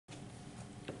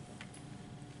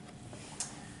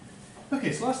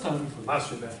Okay, so last time, for the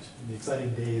last event, in the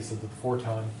exciting days of the before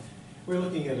time, we were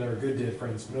looking at our good dead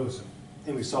friend Spinoza,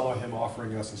 and we saw him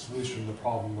offering us a solution to the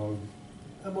problem of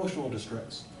emotional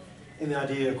distress. And the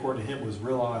idea, according to him, was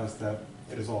realize that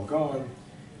it is all gone,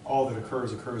 all that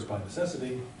occurs occurs by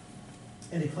necessity,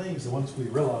 and he claims that once we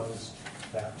realize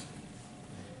that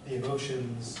the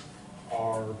emotions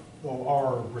are, well,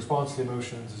 our response to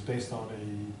emotions is based on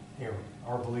a error,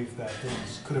 our belief that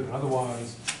things could have been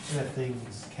otherwise, and that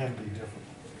things can be different.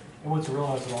 And once we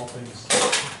realize that all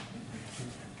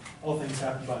things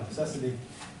happen by necessity,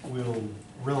 we'll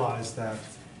realize that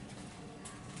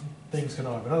things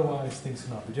cannot have been otherwise, things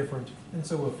cannot be different, and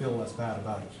so we'll feel less bad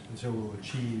about it, and so we'll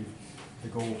achieve the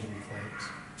goal that he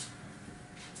claims.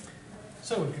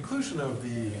 So in conclusion of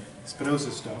the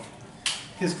Spinoza stuff,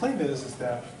 his claim is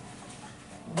that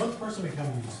once a person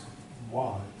becomes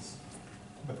wise,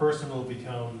 the person will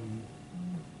become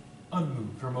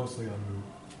unmoved, or mostly unmoved,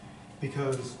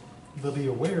 because they'll be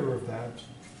aware of that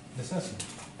necessity,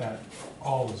 that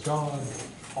all is gone,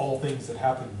 all things that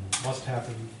happen must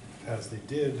happen as they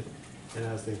did and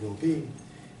as they will be,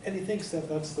 and he thinks that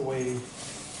that's the way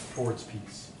towards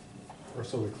peace, or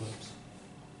so he claims.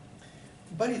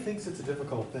 But he thinks it's a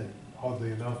difficult thing,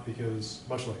 oddly enough, because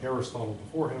much like Aristotle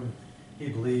before him, he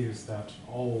believes that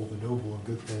all the noble and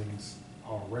good things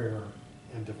are rare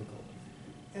and difficult.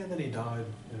 And then he died,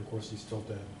 and of course he's still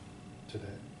dead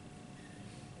today.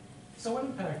 So what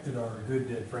impact did our good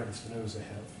dead friend Spinoza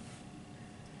have?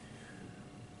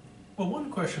 Well, one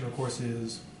question, of course,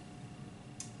 is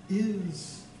he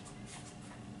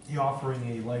offering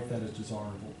a life that is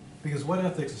desirable? Because what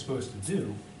ethics is supposed to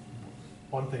do,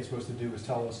 one thing it's supposed to do is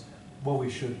tell us what we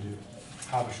should do,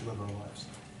 how we should live our lives.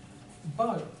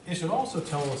 But it should also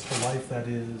tell us the life that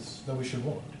we should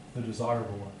want, the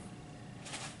desirable life.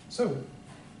 So,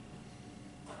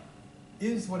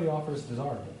 is what he offers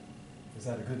desirable? Is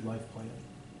that a good life plan?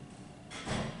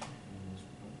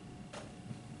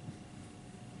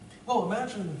 Well,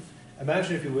 imagine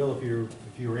if you will, if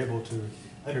you were able to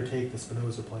undertake the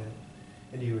Spinoza plan,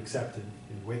 and you accepted,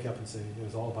 and you wake up and say it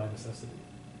was all by necessity.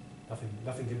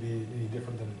 Nothing can be any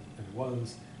different than it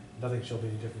was. Nothing shall be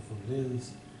any different from it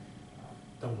is.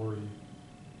 Don't worry.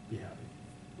 Be happy.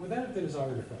 Would that have the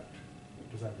desired effect?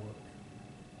 Does that work?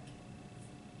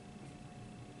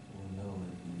 Well, no,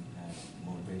 if you have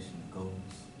motivation,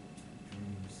 goals,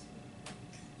 dreams.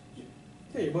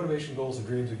 Yeah, your motivation, goals, and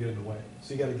dreams would get in the way.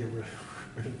 So you got to get rid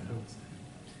of those.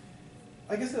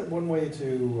 I guess that one way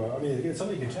to, it's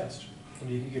something you can test. I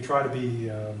mean, you could try to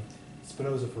be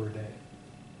Spinoza for a day.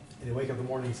 And you wake up in the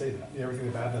morning and say that.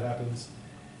 Everything bad that happens,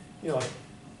 like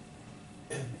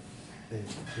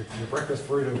your breakfast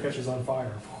burrito catches on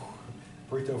fire.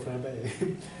 Burrito flambe.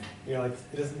 Like,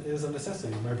 it is a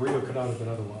necessity. My burrito could not have been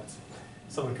otherwise.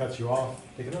 Someone cuts you off,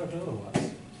 they could not have been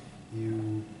otherwise.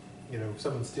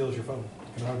 Someone steals your phone,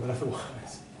 it could not have been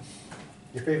otherwise.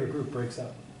 Your favorite group breaks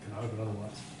up, it could not have been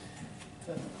otherwise.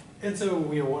 And so,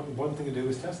 one thing to do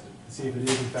is test it, to see if it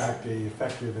is in fact a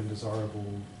effective and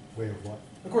desirable way of life.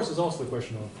 Of course, there's also the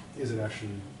question of, is it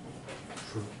actually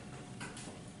true?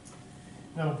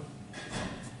 Now,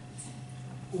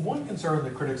 one concern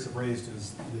that critics have raised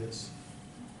is this,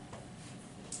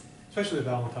 especially with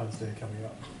Valentine's Day coming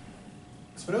up.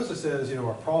 Spinoza says,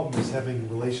 our problem is having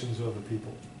relations with other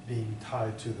people, being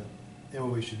tied to them. And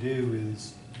what we should do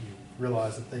is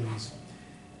realize that things,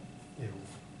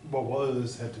 what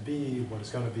was had to be, what is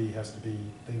going to be has to be,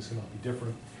 things cannot be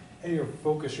different, and your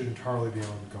focus should entirely be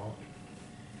on God.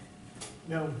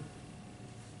 Now,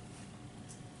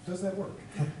 does that work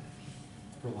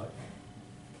for life?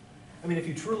 I mean, if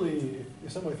you truly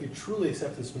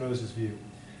accepted Spinoza's view,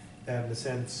 that in a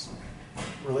sense,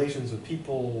 relations with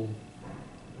people,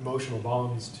 emotional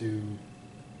bonds to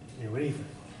anything,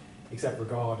 except for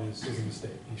God, is a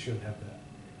mistake. You shouldn't have that.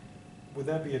 Would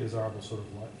that be a desirable sort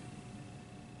of life?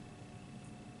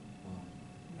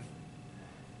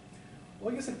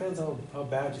 Well, I guess it depends on how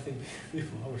bad you think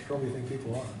people, how much trouble you think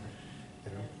people are.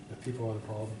 If people are the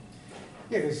problem.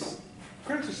 Yeah, because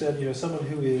critics have said, someone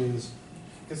who is,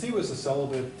 because he was a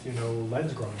celibate,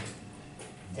 lens grinder.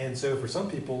 And so for some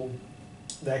people,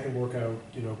 that can work out,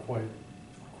 quite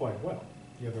well.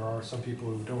 There are some people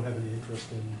who don't have any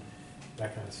interest in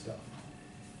that kind of stuff.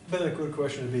 But a good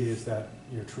question to be, is that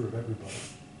true of everybody?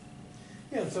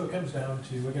 Yeah, so it comes down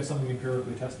to, I guess, something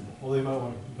empirically testable. Well, you might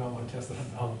want to test it on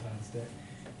Valentine's Day,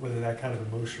 whether that kind of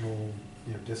emotional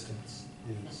distance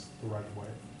is the right way.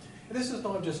 And this is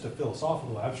not just a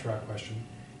philosophical, abstract question.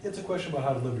 It's a question about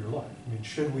how to live your life. I mean,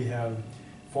 should we have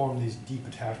formed these deep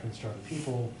attachments to other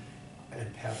people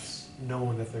and pets,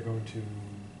 knowing that they're going to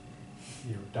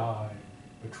die,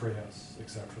 betray us,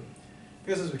 etc.?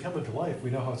 Because as we come into life, we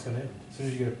know how it's going to end. As soon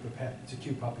as you get a pet, it's a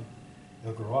cute puppy.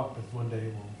 It'll grow up, and one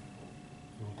day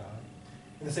we'll die.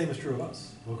 And the same is true of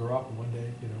us. We'll grow up, and one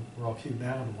day, we're all cute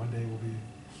now, and one day we'll be,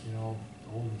 old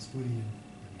and spooty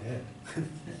and dead.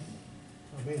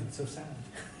 Oh man, it's so sad.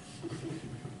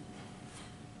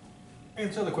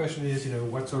 And so the question is,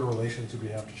 what sort of relations should we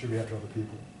have to other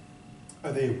people?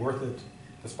 Are they worth it,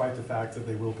 despite the fact that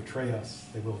they will betray us,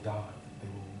 they will die, they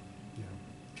will,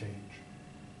 change?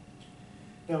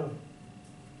 Now,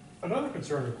 another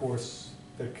concern, of course,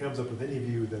 that comes up with any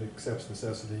view that accepts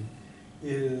necessity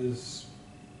is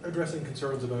addressing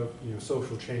concerns about,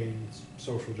 social change,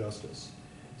 social justice.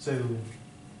 So,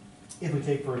 if we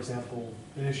take, for example,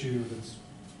 an issue that's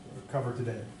covered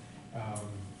today,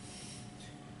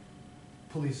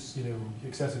 police,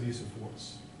 excessive use of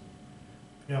force.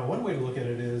 Now, one way to look at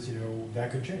it is,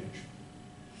 that could change.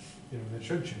 That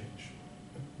should change.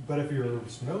 But if you're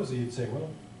Spinoza, you'd say, well,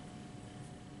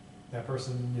 that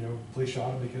person, police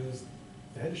shot him because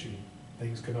they had to shoot him.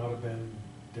 Things could not have been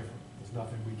different. There's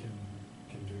nothing we can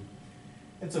do.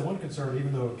 And so one concern,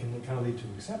 even though it can kind of lead to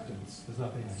acceptance, there's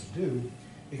nothing I can do,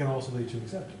 it can also lead to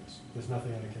acceptance. There's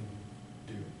nothing I can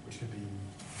do, which can be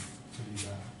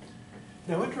bad.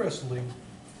 Now, interestingly,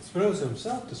 Spinoza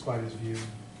himself, despite his view,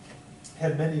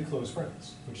 had many close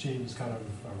friends, which seems kind of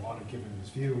ironic given his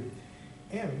view,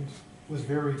 and was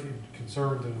very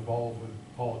concerned and involved with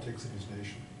politics in his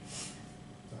nation.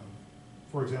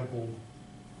 For example,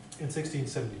 in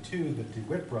 1672, the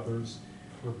DeWitt brothers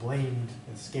were blamed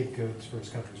as scapegoats for his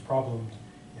country's problems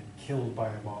and killed by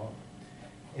a mob.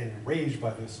 And enraged by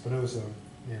this, Spinoza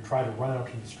tried to run out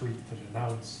in the street to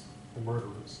denounce the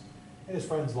murderers. And his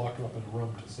friends locked him up in a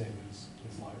room to save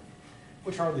his life,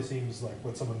 which hardly seems like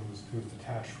what someone who was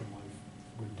detached from life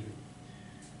would do.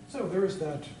 So there is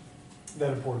that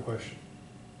important question.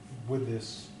 Would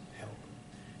this help?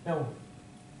 Now,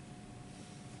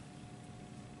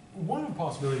 one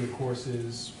possibility, of course,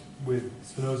 is with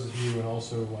Spinoza's view and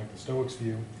also like the Stoics'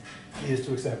 view, is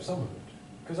to accept some of it.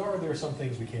 Because are there some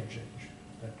things we can't change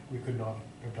that we could not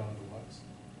have done otherwise?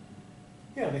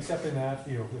 Yeah, and accepting that,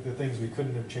 if the things we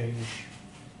couldn't have changed,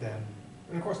 then,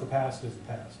 and of course the past is the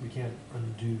past. We can't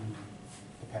undo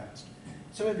the past.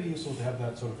 So it'd be useful to have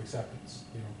that sort of acceptance.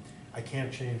 I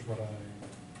can't change what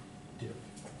I did.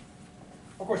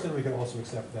 Of course, then we can also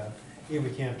accept that if we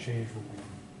can't change what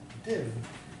we did,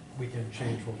 we can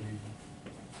change what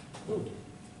we will do.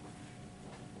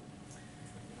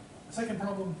 The second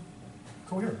problem,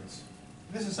 coherence.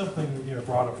 This is something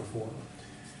brought up before.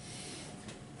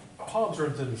 Hobbes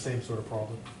runs into the same sort of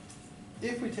problem.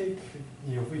 If we take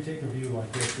a view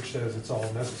like this, which says it's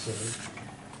all necessary,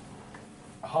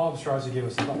 Hobbes tries to give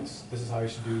us advice. This is how you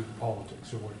should do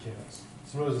politics, or what counts.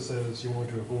 Spinoza says you want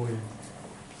to avoid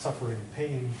suffering and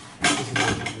pain. This is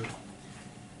what you do.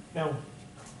 Now,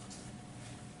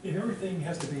 if everything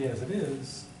has to be as it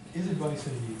is advice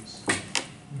any use?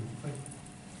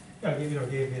 I gave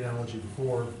the analogy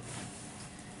before.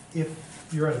 If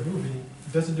you're at a movie,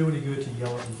 it doesn't do any good to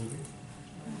yell at the movie.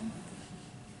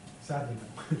 Sadly,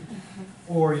 no.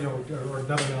 Or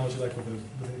another analogy like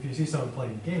if you see someone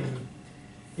playing a game,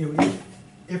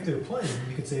 if they're playing,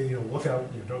 you could say, look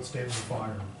out, don't stand in the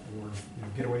fire, or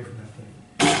get away from that thing.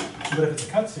 But if it's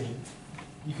a cutscene,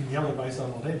 you can yell advice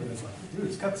on all day, but it's like, dude,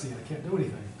 it's cutscene, I can't do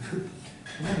anything.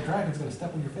 And then the dragon's going to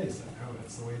step on your face. Like, oh,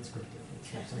 that's the way it's scripted. It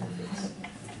steps on your face.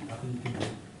 Nothing you can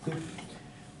do.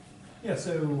 Yeah,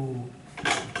 so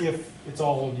if it's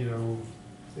all,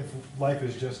 if life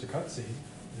is just a cutscene,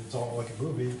 and it's all like a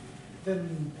movie,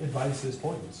 then advice is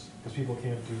pointless, because people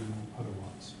can't do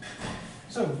otherwise.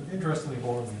 So, interestingly,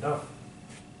 boringly enough,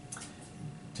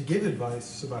 to give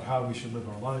advice about how we should live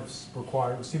our lives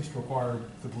seems to require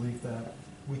the belief that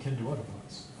we can do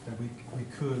otherwise. That we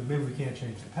could, maybe we can't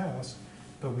change the past,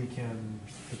 but we can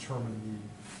determine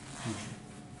the future.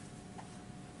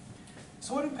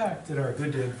 So what impact did our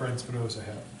good dead friend Spinoza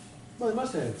have? Well, he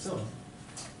must have had some,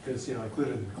 because I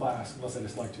included in the class, unless I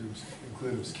just like to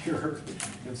include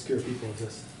obscure people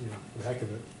just, for the heck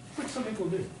of it, which some people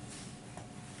do.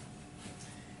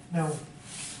 Now,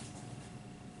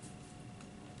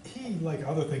 he, like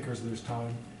other thinkers of his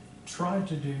time, tried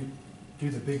to do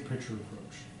the big picture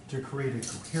approach, to create a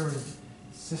coherent,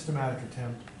 systematic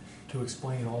attempt to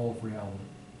explain all of reality,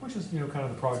 which is, kind of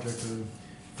the project of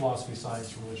philosophy,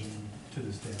 science, religion to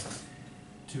this day,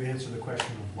 to answer the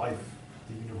question of life,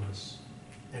 the universe,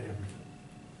 and everything.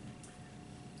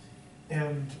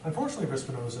 And unfortunately for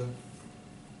Spinoza,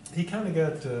 he kind of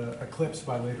got eclipsed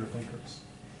by later thinkers.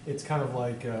 It's kind of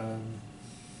like, I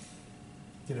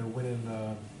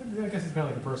guess it's kind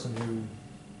of like a person who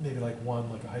maybe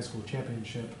won a high school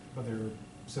championship, but they're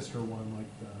sister won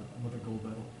like another gold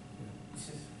medal.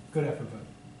 Yeah. Good effort, but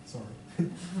sorry.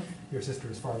 Your sister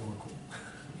is far more cool.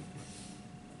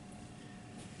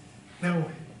 Now,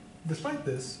 despite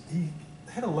this, he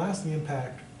had a lasting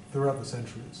impact throughout the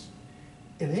centuries.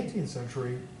 In the 18th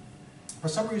century, for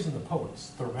some reason the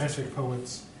poets, the romantic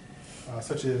poets,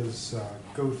 such as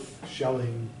Goethe,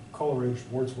 Schelling, Coleridge,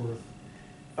 Wordsworth,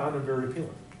 found him very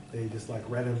appealing. They just like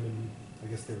read him, and I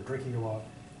guess they were drinking a lot,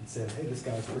 and said, hey, this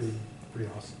guy's pretty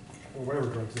awesome. Or whatever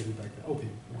drugs they did back then.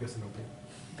 Opium, I'm guessing opium.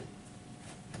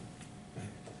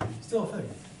 Still a thing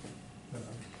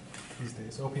these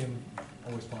days. Opium,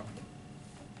 always popular.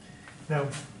 Now,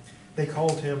 they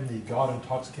called him the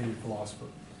God-intoxicated philosopher.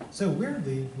 So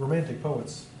weirdly, romantic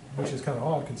poets, which is kind of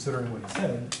odd considering what he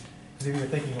said, because if you're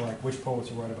thinking like which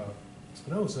poets are right about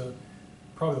Spinoza,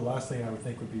 probably the last thing I would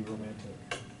think would be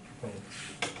romantic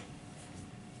poets.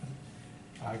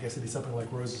 I guess it'd be something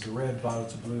like roses are red,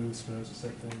 violets are blue, Spinoza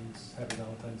said things, happy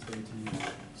Valentine's Day to you.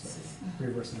 So,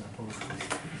 reversing that poetry.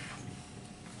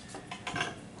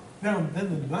 Now, then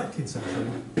in the 19th century,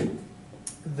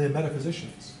 the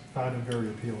metaphysicians found him very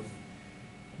appealing.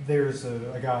 There's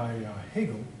a guy,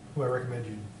 Hegel, who I recommend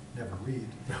you never read.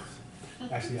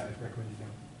 Actually, I recommend you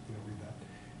don't read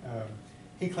that.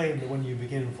 He claimed that when you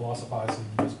begin philosophizing,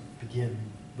 you must begin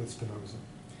with Spinoza.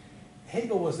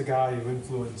 Hegel was the guy who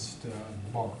influenced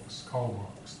Marx, Karl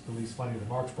Marx, the least funny of the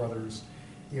Marx brothers,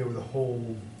 with the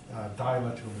whole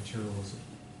dialectical materialism.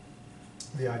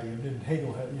 The idea, and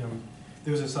Hegel had,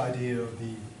 there was this idea of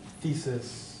the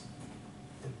thesis,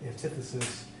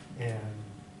 antithesis, and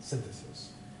synthesis.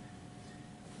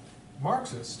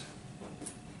 Marxists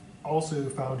also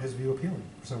found his view appealing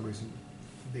for some reason,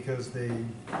 because they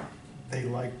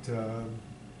liked,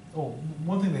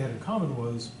 one thing they had in common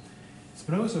was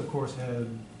Spinoza, of course, had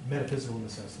metaphysical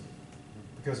necessity.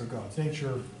 Because of God's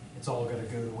nature, it's all got to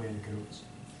go the way it goes.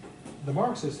 The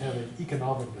Marxists had an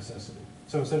economic necessity.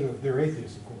 So instead of, they're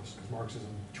atheists, of course, because Marxism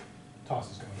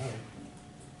tosses God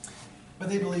out. But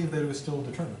they believed that it was still a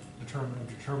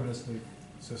deterministic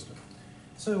system.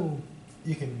 So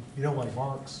you don't like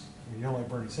Marx, you don't like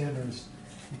Bernie Sanders,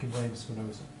 you can blame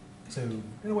Spinoza. So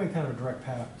in a way, kind of a direct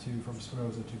path from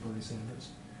Spinoza to Bernie Sanders.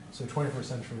 So 21st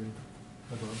century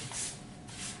liberal.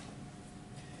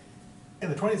 In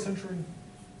the 20th century,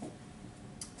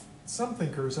 some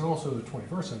thinkers, and also the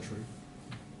 21st century,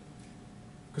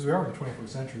 because we are in the 21st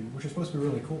century, which is supposed to be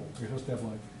really cool. We're supposed to have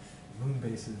like moon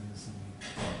bases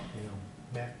and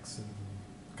mechs and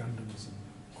Gundams and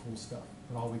cool stuff.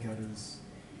 And all we got is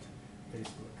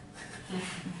Facebook.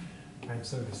 I'm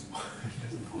so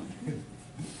disappointed.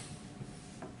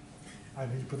 I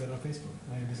need to put that on Facebook.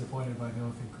 I am disappointed by I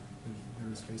don't think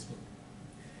there is Facebook.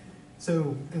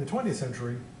 So in the 20th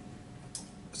century,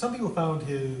 some people found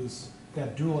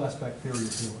that dual aspect theory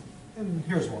appealing. And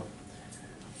here's why.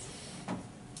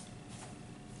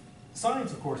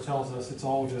 Science, of course, tells us it's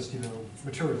all just,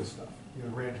 material stuff.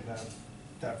 Ran to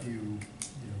that view,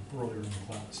 earlier in the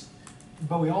class.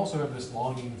 But we also have this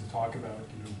longing to talk about,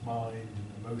 mind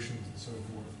and emotions and so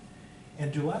forth.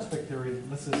 And dual aspect theory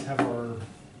lets us have our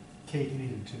cake and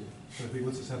eat it too. So it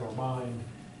lets us have our mind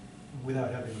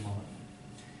without having a mind.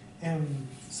 And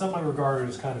some might regard it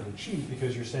as kind of a cheat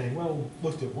because you're saying, well,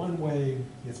 looked at one way,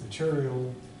 it's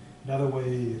material, another way,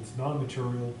 it's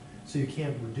non-material, so you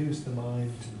can't reduce the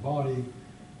mind to the body,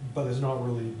 but there's not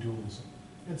really dualism.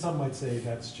 And some might say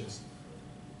that's just,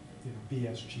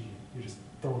 BS cheating. You're just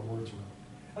throwing words around.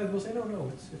 Other people say,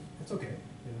 no, it's okay.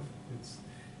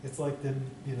 It's like the,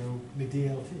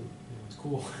 McDLT. It's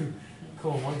cool,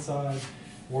 cool on one side,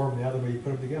 warm the other way. You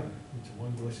put them together into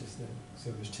one delicious thing.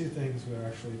 So there's two things where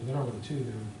actually they're not really two.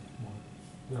 They're one.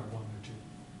 They're not one. They're two.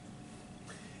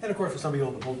 And of course, for some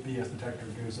people, the Volt BS detector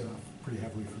goes pretty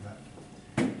heavily for that.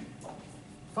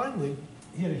 Finally,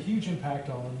 he had a huge impact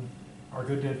on our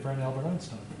good dead friend Albert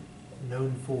Einstein,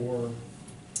 known for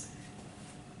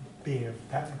being a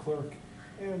patent clerk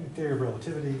and theory of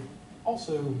relativity,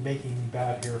 also making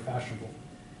bad hair fashionable,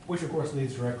 which of course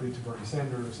leads directly to Bernie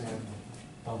Sanders and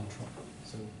Donald Trump.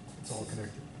 So it's all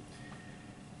connected.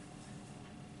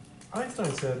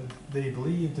 Einstein said that he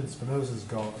believed in Spinoza's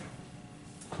God,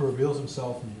 who reveals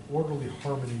himself in the orderly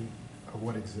harmony of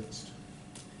what exists.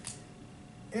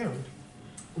 And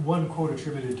one quote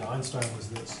attributed to Einstein was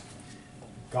this: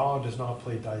 God does not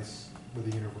play dice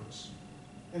with the universe.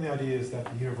 And the idea is that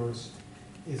the universe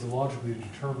is a logically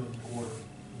determined order,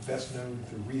 best known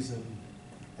through reason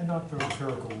and not through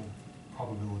empirical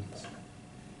probabilities.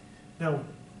 Now,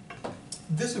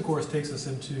 this of course takes us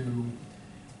into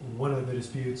one of the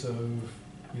disputes of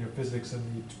physics in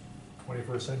the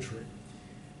 21st century.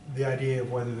 the idea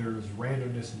of whether there's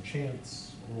randomness and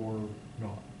chance or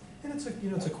not. And it's a,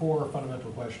 it's a core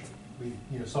fundamental question. We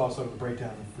saw sort of the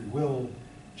breakdown of free will,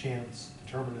 chance,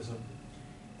 determinism,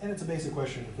 and it's a basic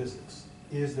question in physics.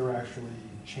 Is there actually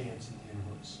chance in the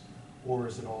universe? Or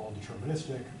is it all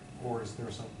deterministic? Or is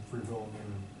there some free will in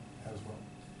there as well?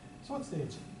 So what's the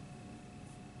answer?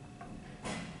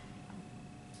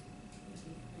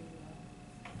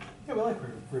 Yeah, we like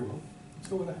free will. Let's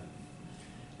go with that.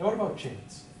 Now what about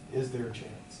chance? Is there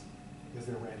chance? Is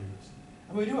there randomness?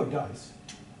 I mean, we do have dice.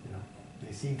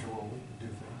 They seem to roll and do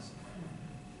things.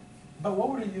 But what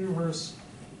would a universe,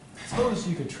 suppose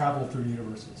you could travel through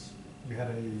universes. You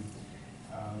had a,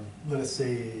 let us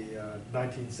say,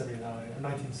 1979 or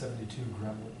 1972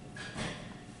 gremlin.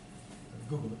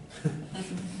 Google it.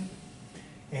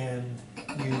 And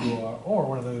you, or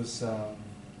one of those,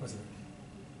 what's it,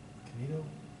 Camino?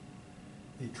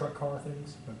 The truck car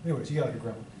things. But anyways, you got like a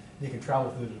gremlin. You can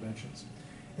travel through the dimensions.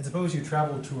 And suppose you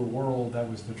traveled to a world that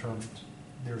was determined.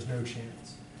 There's no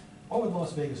chance. What would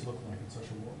Las Vegas look like in such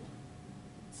a world?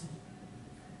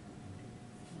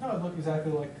 No, it'd look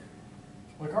exactly like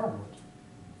our world.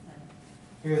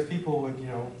 Because people would,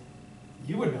 you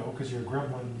would know, because your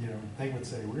gremlin, thing would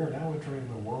say, we are now entering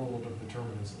the world of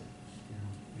determinism.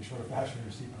 You should have fastened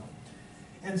your seatbelt.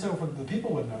 And so for the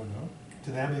people would know, though, to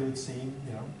them it would seem,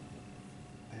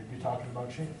 they'd be talking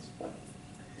about chance.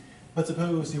 But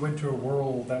suppose you went to a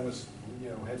world that was,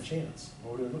 had chance.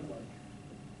 What would it look like?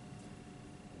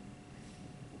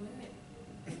 Wouldn't it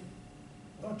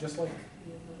Oh, just like,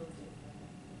 be a little different?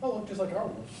 oh, look, just like our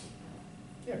world.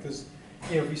 Yeah, because,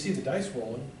 if you see the dice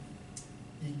rolling,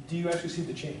 do you actually see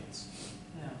the chance?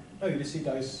 No. No, you just see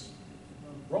dice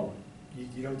rolling.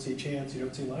 You don't see chance, you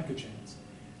don't see lack of chance.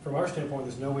 From our standpoint,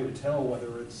 there's no way to tell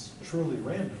whether it's truly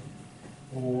random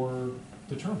or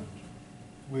determined.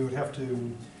 We would have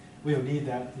to, we would need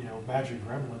that, magic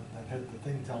gremlin that had the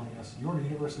thing telling us, you're in a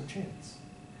universe of chance,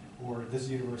 or this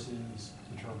universe is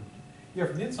determined. Yeah,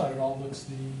 from the inside, it all looks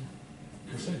the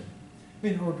same. I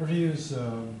mean, or to use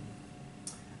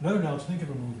another analogy, think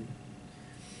of a movie.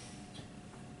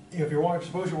 If you're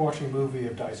suppose you're watching a movie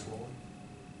of dice rolling.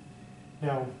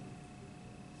 Now,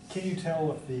 can you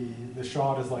tell if the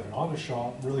shot is like an honest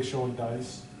shot, really showing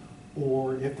dice,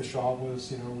 or if the shot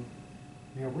was,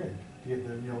 rigged?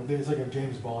 It's like a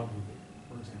James Bond movie,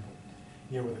 for example.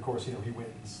 Where of course, he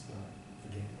wins the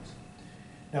games.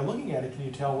 Now, looking at it, can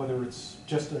you tell whether it's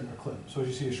just a clip? So as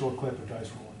you see a short clip of dice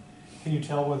rolling, can you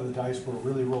tell whether the dice were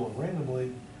really rolling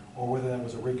randomly, or whether that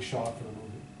was a rigged shot for the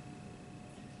movie?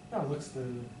 No, it looks the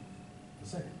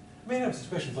same. I mean, I have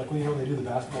suspicions, like when they do the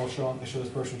basketball shot, they show this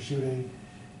person shooting,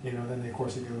 then of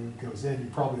course it goes in. You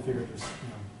probably figure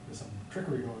there's some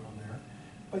trickery going on there,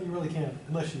 but you really can't,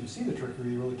 unless you see the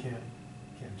trickery, you really can't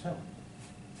tell.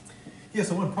 Yeah.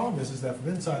 So one problem is that from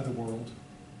inside the world,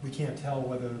 we can't tell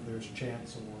whether there's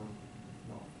chance or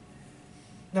not.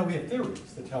 Now we have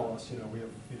theories that tell us, we have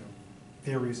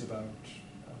theories about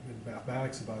in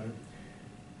mathematics about it.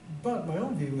 But my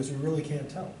own view is we really can't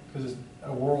tell, because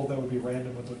a world that would be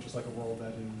random would look just like a world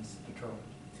that is determined.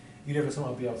 You'd have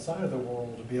someone be outside of the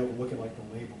world to be able to look at like the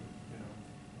label,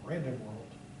 random world,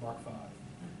 Mark 5,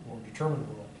 or determined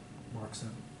world, Mark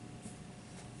 7.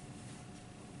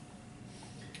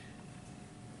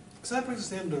 So that brings us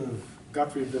to the end of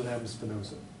Gottfried Wilhelm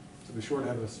Spinoza. So be sure to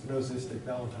have a Spinozistic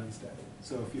Valentine's Day.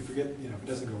 So if you forget, if it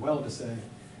doesn't go well to say,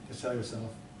 just tell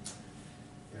yourself,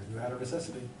 there's no matter of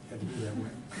necessity. You had to be that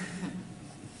way.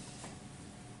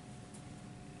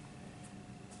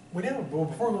 Well,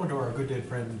 before we go into our good dead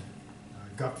friend,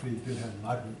 Gottfried Wilhelm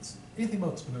Leibniz, anything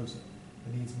about Spinoza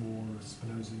that needs more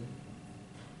Spinoza?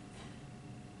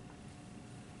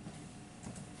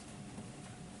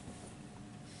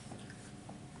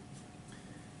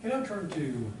 We now turn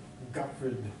to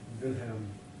Gottfried Wilhelm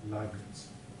Leibniz.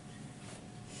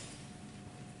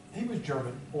 He was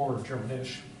German, or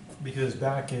Germanish, because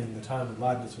back in the time when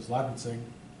Leibniz was Leibnizing,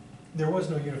 there was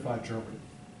no unified Germany.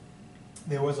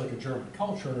 There was like a German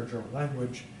culture and a German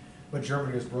language, but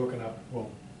Germany was broken up,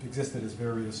 existed as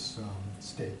various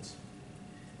states.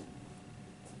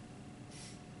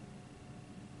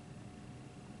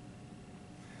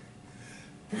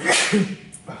 Bless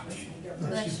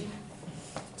you.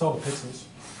 It's all the pixels.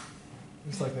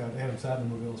 It's like that Adam Sandler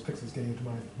movie, those pixels getting into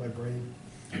my brain.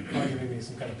 Probably giving me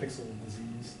some kind of pixel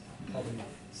disease. Probably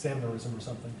Sandlerism or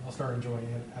something. I'll start enjoying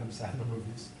Adam Sandler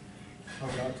movies. Oh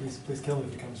God, please kill me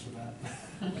if it comes to that.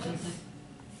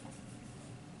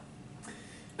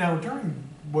 Now, during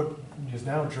what is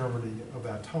now Germany of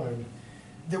that time,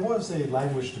 there was a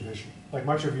language division. Like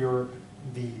much of Europe,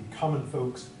 the common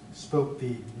folks spoke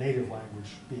the native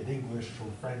language, be it English or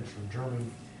French or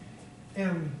German,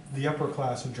 And the upper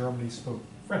class in Germany spoke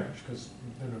French, because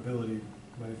the nobility,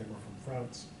 many of them were from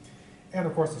France. And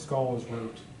of course, the scholars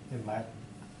wrote in Latin.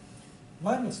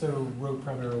 Leibniz, though, wrote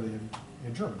primarily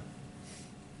in German.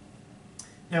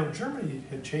 Now, Germany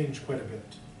had changed quite a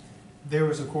bit. There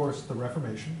was, of course, the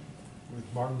Reformation with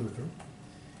Martin Luther,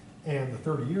 and the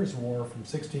 30 Years' War from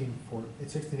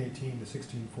 1618 to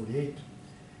 1648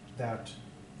 that,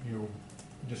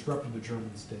 disrupted the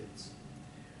German states.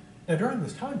 Now, during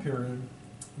this time period,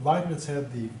 Leibniz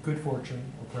had the good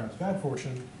fortune, or perhaps bad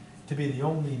fortune, to be the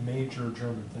only major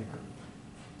German thinker.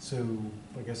 So,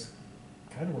 I guess,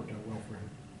 kind of worked out well for him.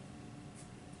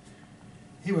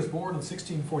 He was born in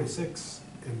 1646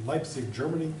 in Leipzig,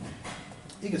 Germany.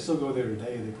 You can still go there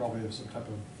today. They probably have some type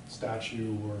of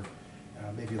statue or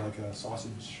maybe like a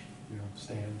sausage,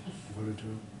 stand devoted to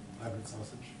him, Leibniz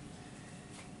sausage.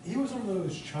 He was one of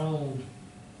those child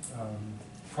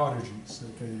prodigies,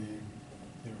 like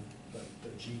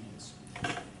a genius.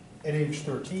 At age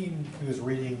 13, he was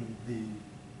reading the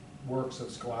works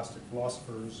of scholastic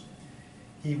philosophers.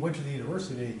 He went to the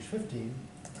university at age 15,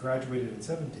 graduated at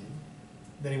 17.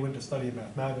 Then he went to study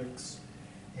mathematics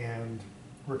and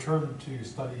returned to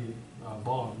study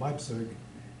law in Leipzig,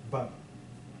 but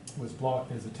was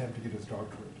blocked in his attempt to get his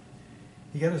doctorate.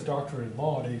 He got his doctorate in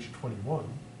law at age 21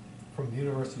 from the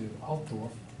University of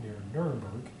Altdorf near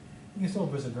Nuremberg. You can still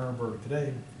visit Nuremberg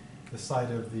today, the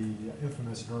site of the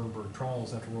infamous Nuremberg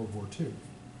trials after World War II.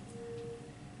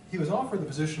 He was offered the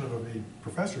position of a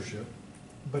professorship,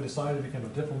 but decided to become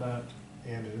a diplomat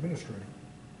and an administrator.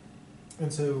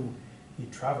 And so he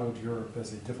traveled Europe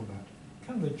as a diplomat,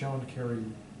 kind of the John Kerry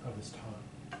of his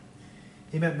time.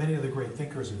 He met many of the great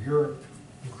thinkers of Europe,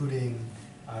 including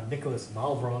Nicholas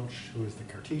Malebranche, who was the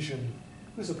Cartesian,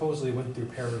 who supposedly went through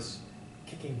Paris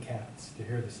kicking cats to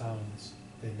hear the sounds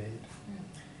they made.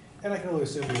 And I can only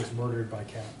assume he was murdered by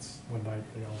cats one night,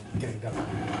 they all ganged up on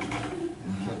him.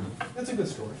 That's a good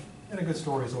story, and a good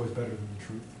story is always better than the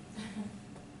truth.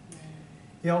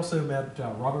 He also met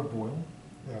Robert Boyle,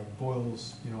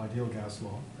 Boyle's ideal gas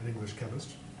law, an English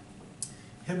chemist,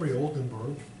 Henry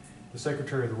Oldenburg, the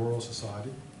secretary of the Royal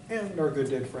Society, and our good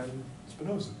dead friend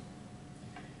Spinoza.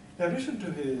 Now, in addition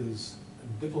to his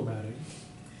diplomating,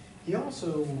 he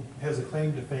also has a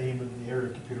claim to fame in the area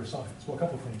of computer science. Well, a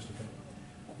couple of claims to fame.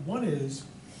 One is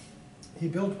he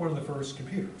built one of the first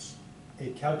computers, a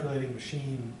calculating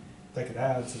machine that could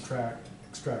add, subtract,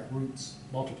 extract roots,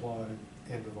 multiply,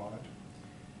 and divide.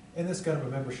 And this got him a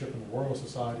membership in the Royal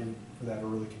Society for that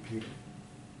early computer.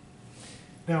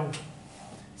 Now,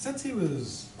 since he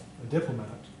was a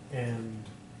diplomat and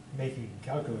making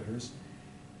calculators,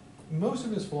 most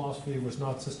of his philosophy was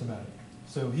not systematic.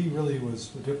 So he really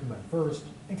was a diplomat first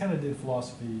and kind of did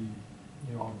philosophy,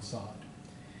 on the side.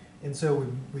 And so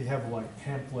we have like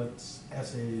pamphlets,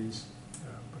 essays,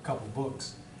 a couple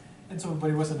books, and so, but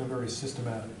he wasn't a very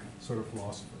systematic sort of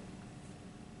philosopher.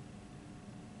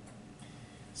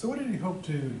 So what did he hope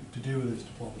to do with his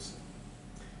diplomacy?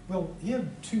 Well, he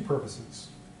had two purposes.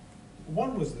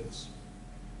 One was this.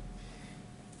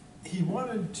 He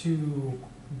wanted to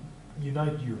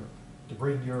unite Europe, to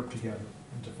bring Europe together,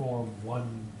 and to form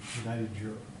one united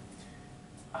Europe.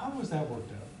 How was that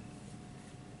worked out?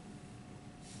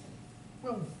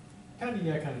 Well, kind of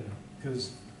yeah, kind of no.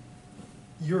 Because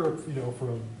Europe,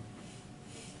 from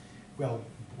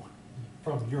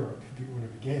Europe, when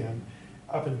it began,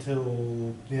 up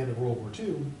until the end of World War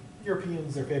II,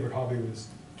 Europeans, their favorite hobby was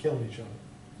killing each other.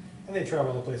 And they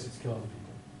travel other places killing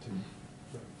people, too.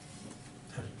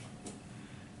 Right.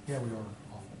 Yeah, we are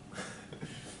awful.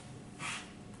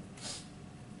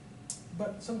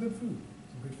 But some good food,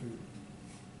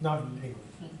 Not in England,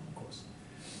 of course.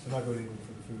 I'm not going to England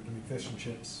for the food. I mean, fish and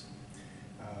chips,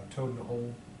 toad in a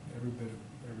hole,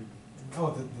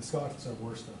 the Scots are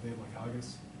worse though. They have like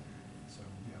haggis. So,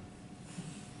 yeah.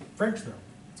 French though,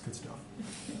 it's good stuff.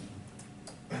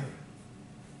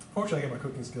 Fortunately, I get my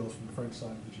cooking skills from the French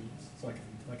side of the genes, so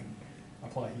I can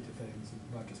apply heat to things and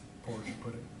not just porridge and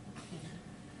pudding.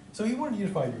 So he wanted to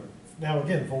unify Europe. Now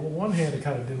again, for one hand, it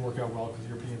kind of didn't work out well because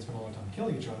Europeans spent a lot of time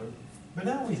killing each other. But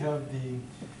now we have the,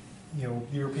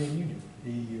 European Union,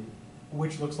 the EU,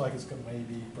 which looks like it's going to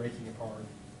maybe breaking apart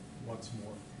once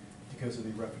more because of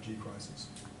the refugee crisis.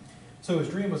 So his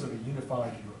dream was of a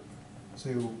unified Europe.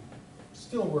 So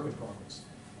still a work in progress.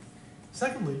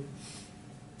 Secondly,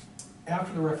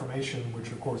 after the Reformation,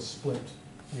 which of course split,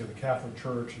 the Catholic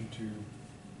Church into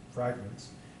fragments,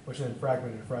 which then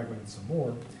fragmented some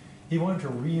more, he wanted to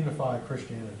reunify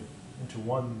Christianity into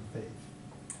one faith.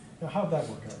 Now, how'd that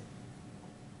work out?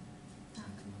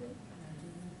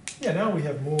 Yeah, now we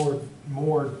have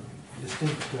more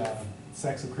distinct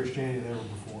sects of Christianity than ever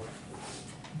before.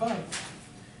 But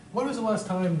when was the last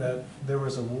time that there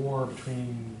was a war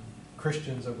between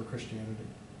Christians over Christianity?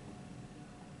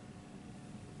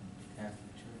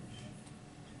 Catholic Church.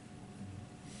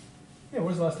 Yeah, when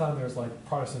was the last time there was like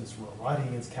Protestants were riding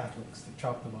against Catholics to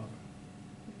chop them up?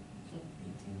 18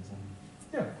 something.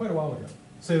 Yeah, quite a while ago.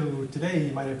 So today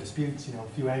you might have disputes, a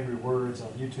few angry words on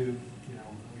YouTube,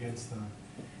 against the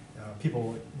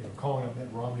people, calling out Mitt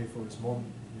Romney for his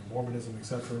Mormonism,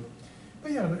 etc.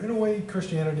 But yeah, in a way,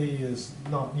 Christianity is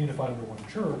not unified under one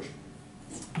church,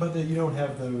 but that you don't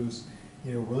have those,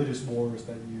 religious wars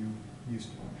that you used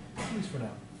to, at least for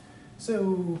now.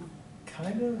 So,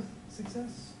 kind of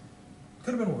success.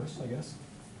 Could have been worse, I guess.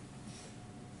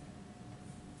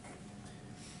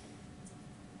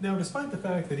 Now, despite the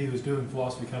fact that he was doing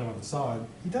philosophy kind of on the side,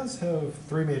 he does have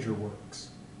 3 major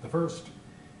works. The first,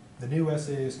 the New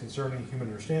Essays Concerning Human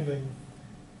Understanding.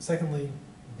 Secondly,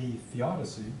 the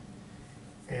Theodicy.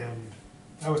 And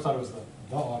I always thought it was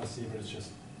the Odyssey, but it's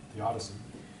just the Odyssey.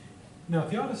 Now,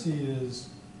 Theodicy is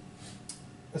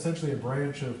essentially a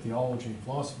branch of theology and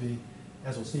philosophy,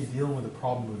 as we'll see, dealing with the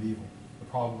problem of evil, the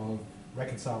problem of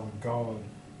reconciling God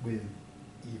with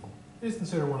evil. It is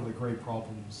considered one of the great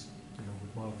problems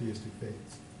with monotheistic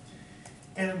faiths.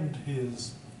 And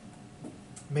his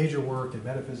major work in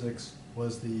metaphysics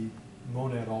was the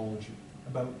monadology,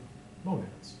 about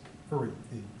monads. For real,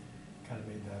 he kind of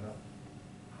made that up.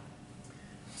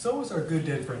 So what was our good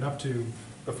dead friend up to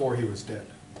before he was dead?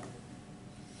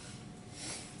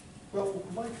 Well,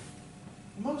 like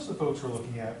most of the folks we're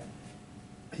looking at,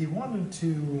 he wanted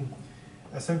to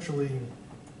essentially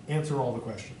answer all the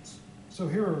questions. So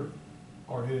here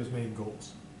are his main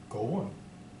goals. Goal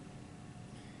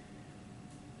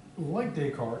 1. Like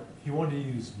Descartes, he wanted to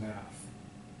use math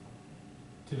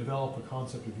to develop a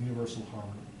concept of universal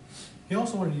harmony. He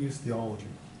also wanted to use theology.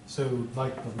 So,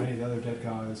 like many of the other dead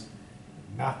guys,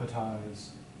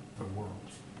 mathematize the world.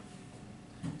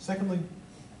 Secondly,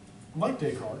 like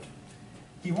Descartes,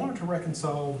 he wanted to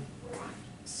reconcile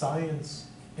science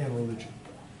and religion,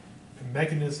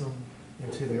 mechanism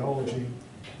and teleology,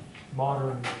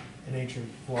 modern and ancient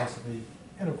philosophy,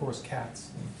 and of course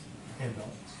cats and dogs.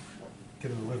 Get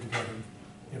them to live together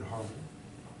in harmony.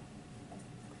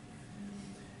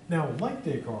 Now, like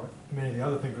Descartes, and many of the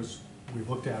other thinkers we've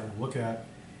looked at and look at,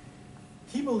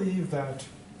 he believed that,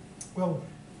 well,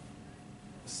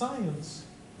 science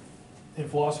and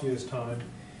philosophy at his time,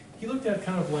 he looked at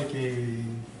kind of like a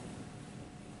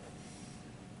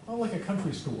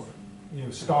country store,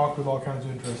 stocked with all kinds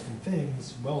of interesting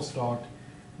things, well stocked,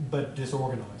 but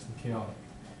disorganized and chaotic.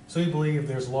 So he believed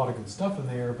there's a lot of good stuff in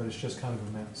there, but it's just kind of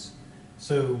a mess.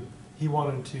 So he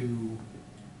wanted to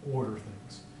order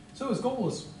things. So his goal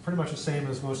is pretty much the same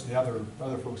as most of the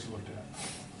other folks he looked at.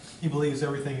 He believes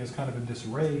everything is kind of in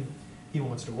disarray. He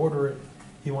wants to order it.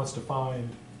 He wants to find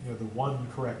the one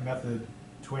correct method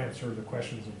to answer the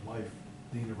questions of life,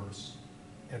 the universe,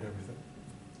 and everything.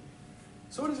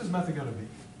 So what is his method going to be?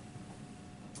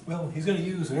 Well, he's going to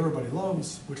use what everybody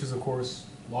loves, which is, of course,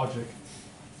 logic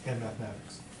and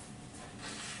mathematics.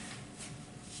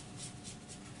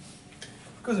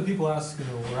 Because if people ask,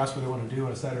 or ask what they want to do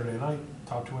on a Saturday night,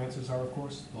 top 2 answers are, of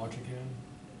course, logic and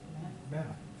math.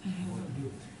 What to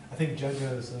do. I think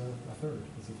Jenga is a third.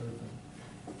 It's a third thing.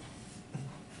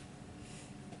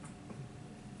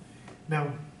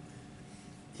 Now,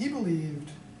 he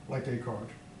believed, like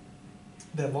Descartes,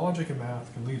 that logic and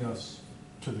math can lead us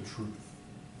to the truth.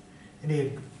 And he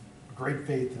had great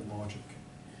faith in logic.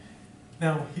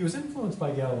 Now, he was influenced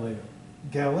by Galileo.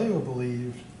 Galileo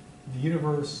believed the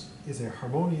universe is a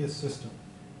harmonious system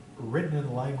written in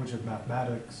the language of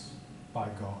mathematics by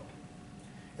God.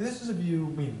 And this is a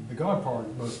view, the God part,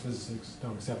 most physicists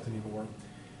don't accept anymore,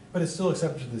 but it's still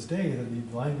accepted to this day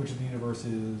that the language of the universe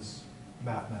is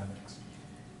mathematics.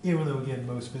 Even though, again,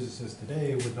 most physicists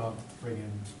today would not bring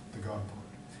in the God part.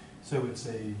 So it's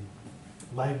a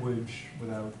language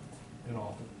without an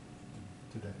author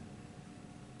today.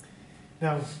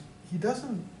 Now, he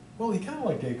doesn't, well, he kind of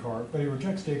like Descartes, but he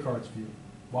rejects Descartes' view.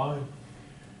 Why?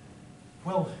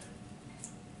 Well,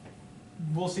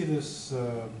 we'll see this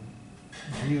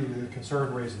view, the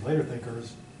concern raised in later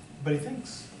thinkers, but he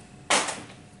thinks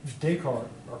Descartes,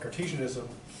 or Cartesianism,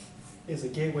 is a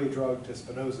gateway drug to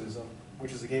Spinozism,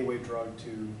 which is a gateway drug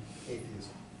to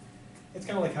atheism. It's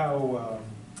kind of like how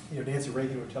Nancy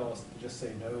Reagan would tell us to just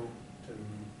say no to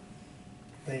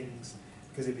things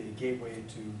because it'd be a gateway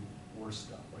to worse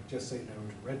stuff. Like just say no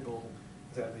to Red Bull,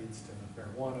 because that leads to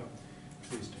marijuana,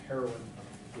 which leads to heroin,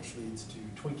 which leads to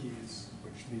Twinkies,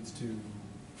 which leads to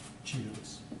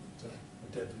Cheetos. So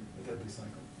a deadly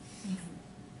cycle.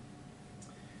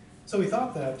 So he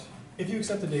thought that if you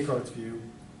accepted Descartes' view,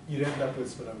 you'd end up with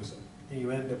Spinoza, and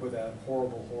you end up with that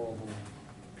horrible, horrible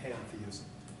pantheism.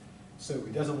 So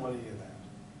he doesn't want any of that.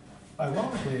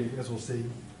 Ironically, as we'll see,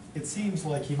 it seems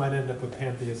like he might end up with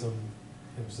pantheism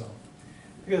himself.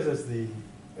 Because as they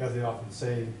often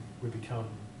say, we become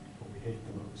what we hate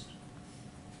the most.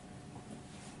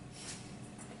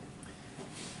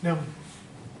 Now,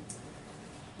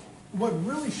 what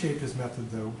really shaped his method,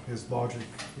 though, his logic,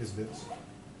 is this.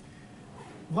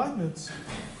 Leibniz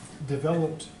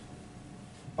developed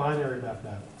binary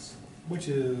mathematics, which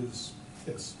is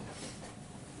this.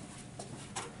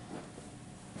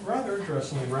 Rather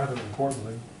interestingly, rather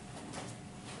importantly,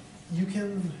 you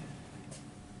can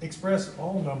express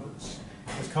all numbers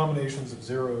as combinations of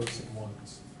zeros and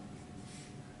ones.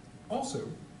 Also,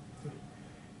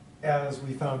 as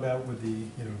we found out with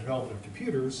the development of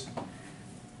computers,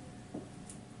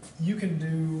 you can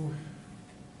do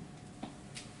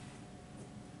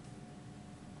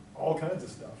all kinds of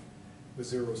stuff with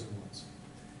zeros and ones.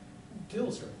 To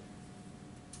illustrate,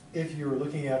 if you're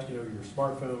looking at your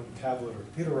smartphone, tablet, or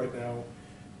computer right now,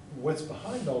 what's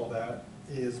behind all that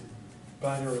is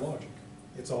binary logic.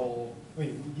 It's all,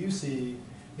 you see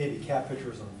maybe cat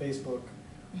pictures on Facebook,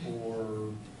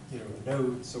 or the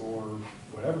notes, or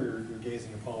whatever you're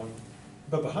gazing upon,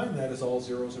 but behind that is all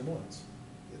zeros and ones.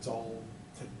 It's all,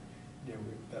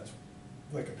 that's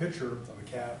like a picture of a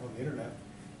cat on the internet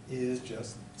is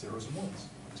just zeros and ones.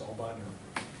 It's all binary.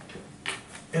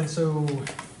 And so,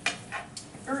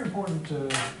 very important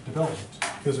development,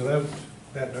 because without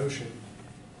that notion,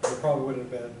 there probably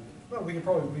wouldn't have been, well, we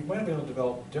might have been able to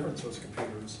develop different sorts of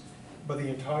computers, but the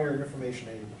entire information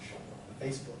age, the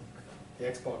Facebook, the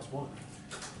Xbox One,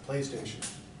 the PlayStation,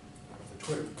 the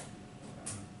Twitter,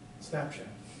 Snapchat,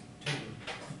 Tinder,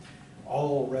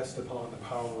 all rest upon the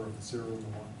power of the 0 and the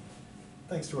 1,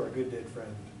 thanks to our good dead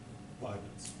friend,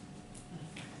 Leibniz.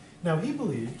 Now, he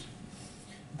believed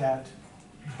that,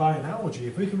 by analogy,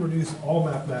 if we can reduce all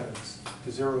mathematics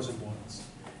to zeros and ones,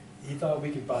 he thought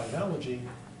we could, by analogy,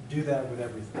 do that with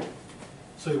everything.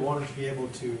 So he wanted to be able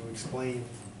to explain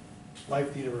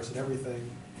life, the universe, and everything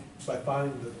by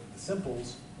finding the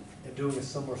simples and doing a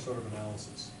similar sort of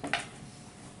analysis.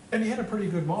 And he had a pretty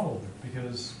good model there,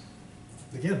 because,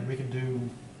 again, we can do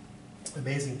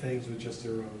amazing things with just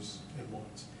zeros and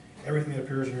ones. Everything that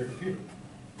appears in your computer,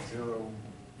 0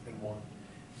 and 1.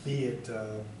 Be it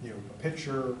a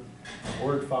picture, a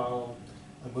Word file,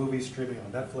 a movie streaming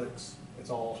on Netflix, it's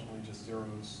all ultimately just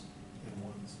zeros and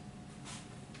ones.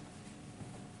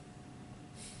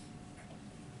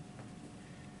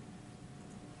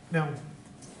 Now,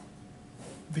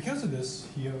 because of this,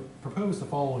 he proposed the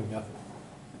following method,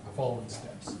 the following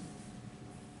steps.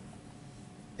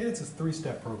 And it's a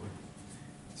 3-step program.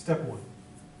 Step 1,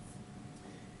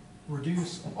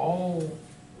 reduce all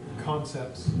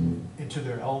concepts into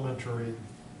their elementary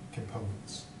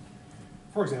components.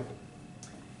 For example,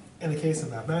 in the case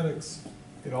of mathematics,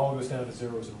 it all goes down to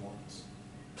zeros and ones.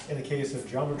 In the case of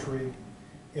geometry,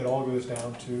 it all goes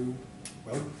down to,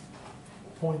 well,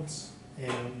 points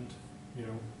and,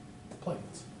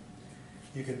 planes.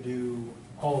 You can do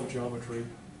all of geometry,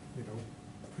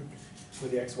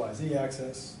 with the X, Y, Z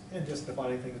axis, and just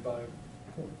defining things by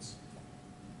points.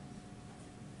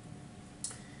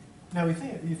 Now,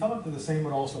 he thought that the same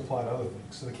would also apply to other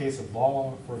things. So in the case of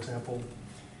law, for example,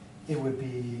 it would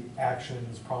be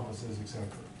actions, promises, etc.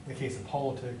 In the case of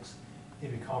politics,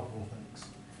 it'd be comparable things.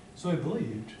 So he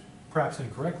believed, perhaps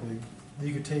incorrectly, that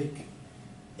you could take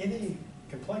any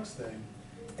complex thing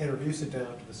and reduce it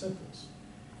down to the simples.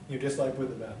 Just like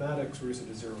with the mathematics, reduce it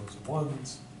to zeros and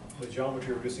ones, with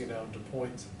geometry, reducing it down to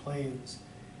points and planes,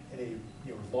 and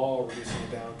law, reducing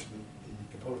it down to the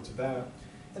components of that,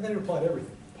 and then it applied to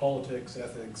everything. Politics,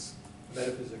 ethics,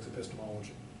 metaphysics,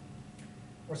 epistemology.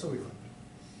 Or so we learned.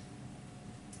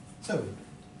 So,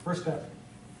 first step,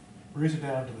 reduce it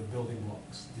down to the building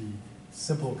blocks, the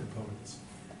simple components.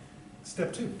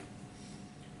 Step 2,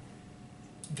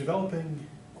 developing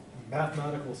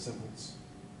mathematical symbols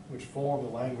which form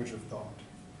the language of thought.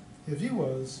 His view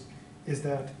is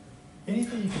that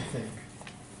anything you can think,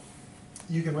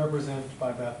 you can represent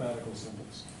by mathematical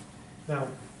symbols. Now,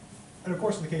 and of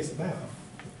course in the case of math,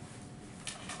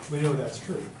 we know that's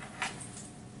true.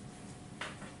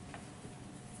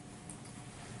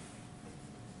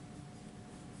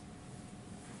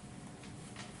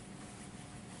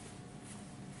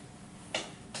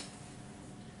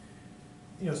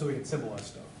 So we can symbolize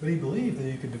stuff. But he believed that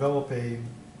you could develop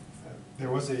there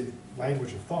was a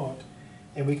language of thought,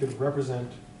 and we could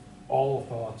represent all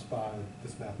thoughts by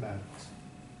this mathematics.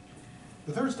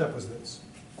 The third step was this.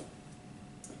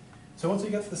 So once we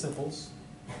get to the simples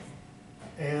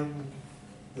and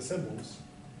the symbols,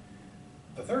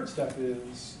 The third step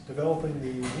is developing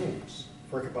the rules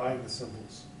for combining the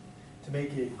symbols to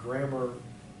make a grammar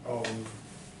of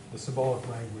the symbolic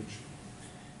language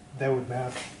that would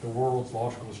match the world's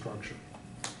logical structure.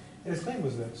 And his claim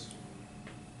was this: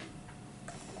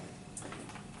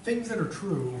 things that are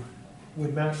true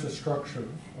would match the structure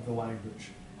of the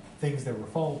language. Things that were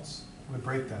false would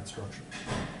break that structure.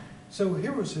 So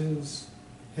here was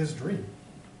his dream,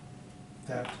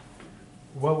 that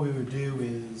what we would do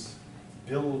is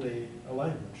build a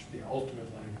language, the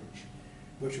ultimate language,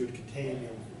 which would contain,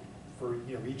 for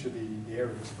each of the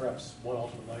areas, perhaps one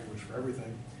ultimate language for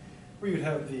everything, where you'd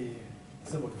have the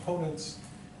symbol components,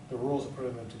 the rules of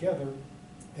putting them together,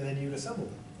 and then you'd assemble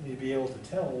them. And you'd be able to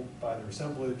tell by their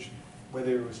assemblage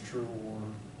whether it was true or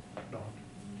not.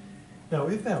 Now,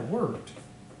 if that worked,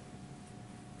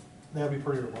 that would be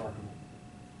pretty remarkable.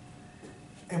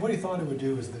 And what he thought it would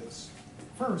do is this.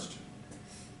 First,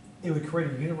 it would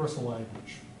create a universal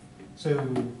language. So,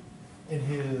 in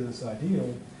his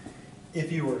ideal,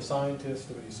 if you were a scientist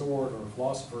of any sort or a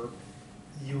philosopher,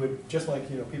 you would, just like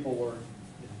people learn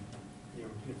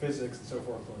in physics and so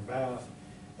forth, learn math,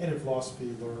 and in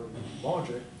philosophy learn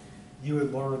logic, you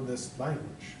would learn this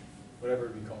language, whatever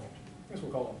it would be called. I guess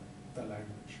we'll call it that language.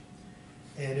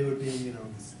 And it would be,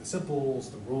 the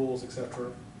symbols, the rules,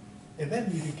 etc. And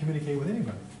then you could communicate with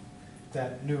anybody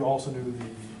that also knew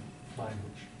the language.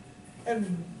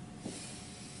 And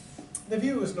the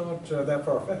view is not that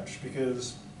far-fetched,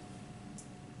 because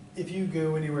if you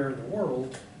go anywhere in the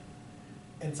world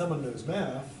and someone knows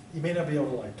math, you may not be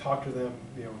able to talk to them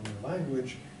in their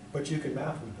language, but you could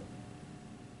math with them.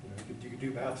 You could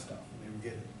do math stuff and they would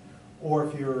get it. Or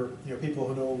if you're people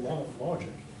who know a lot of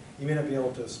logic, you may not be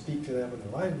able to speak to them in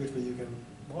their language, but you can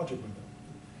logic with them.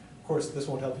 Of course, this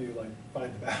won't help you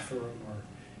find the bathroom or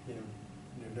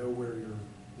know where your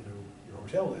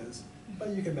hotel is, but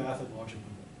you can math and logic with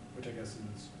them, which I guess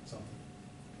is something.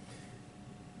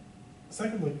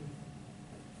 Secondly,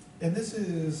 and this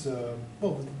is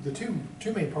the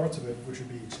two main parts of it, which would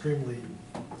be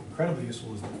incredibly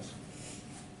useful, is this.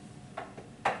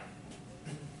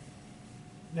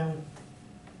 Now,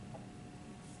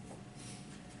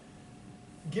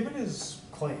 given his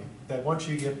claim that once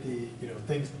you get the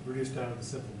things reduced down to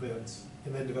simple bits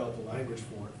and then develop a language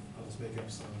for it, I'll just make up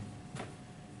some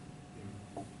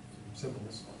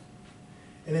symbols,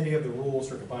 and then you have the rules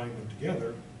for combining them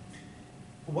together,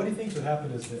 what he thinks would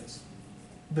happen is this.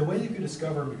 The way you can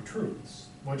discover new truths,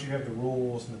 once you have the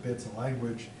rules and the bits and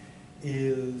language,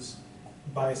 is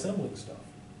by assembling stuff.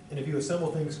 And if you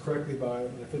assemble things correctly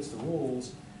and it fits the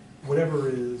rules, whatever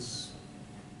is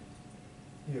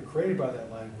created by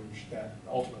that language, that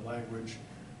ultimate language,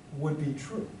 would be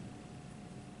true.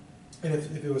 And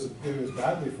if it was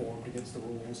badly formed against the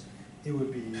rules, it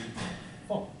would be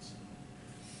false.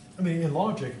 I mean, in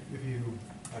logic, if you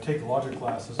take a logic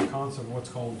class, there's a concept of what's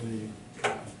called a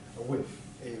WIF,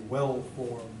 a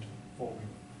well-formed formula,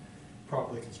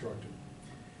 properly constructed.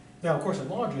 Now, of course, in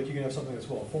logic, you can have something that's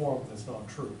well-formed that's not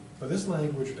true. But this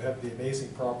language would have the amazing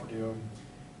property of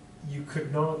you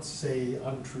could not say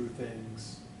untrue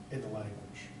things in the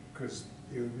language, because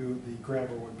the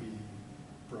grammar would be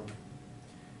broken.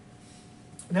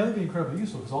 And that would be incredibly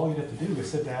useful, because all you'd have to do is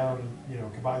sit down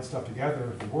and combine stuff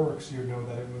together. If it works, you'd know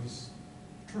that it was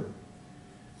true.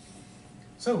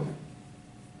 So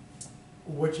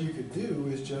what you could do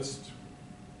is just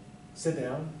sit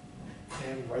down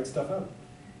and write stuff out.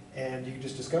 And you can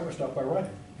just discover stuff by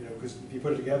writing, because if you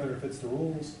put it together and it fits the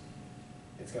rules,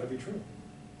 it's got to be true.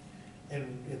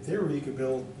 And in theory, you could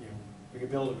build, we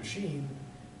could build a machine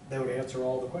that would answer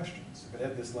all the questions. If it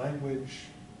had this language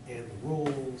and the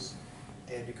rules,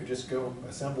 and you could just go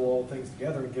assemble all the things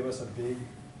together and give us a big,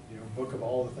 book of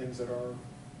all the things that are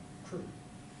true.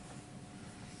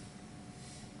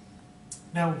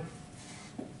 Now,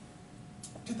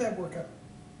 did that work out?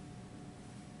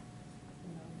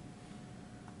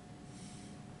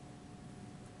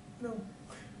 No,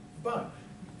 but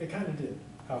it kind of did.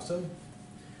 How so?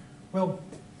 Well,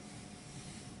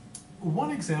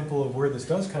 one example of where this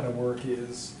does kind of work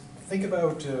is, think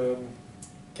about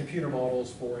computer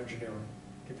models for engineering,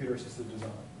 computer-assisted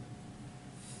design.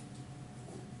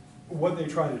 What they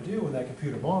try to do in that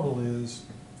computer model is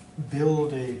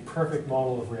build a perfect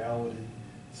model of reality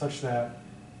such that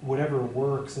whatever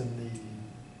works in the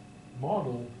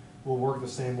model will work the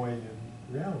same way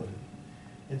in reality.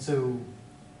 And so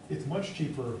it's much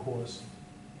cheaper, of course,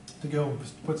 to go and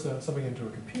put something into a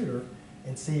computer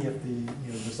and see if the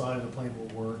design of the plane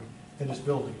will work than just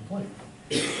building a plane.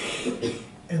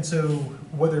 And so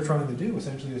what they're trying to do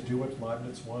essentially is do what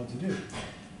Leibniz wanted to do.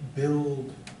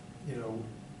 Build,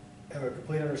 have a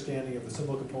complete understanding of the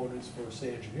simple components for,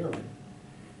 say, engineering,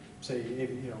 say,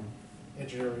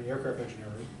 engineering, aircraft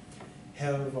engineering,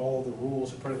 have all the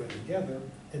rules and put them together,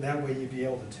 and that way you'd be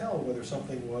able to tell whether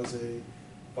something was a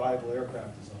viable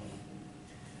aircraft design.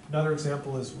 Another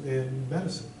example is in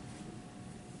medicine.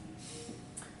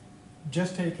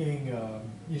 Just taking,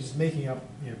 you're just making up,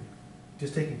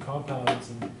 just taking compounds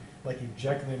and like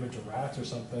injecting them into rats or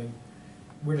something,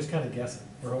 we're just kind of guessing.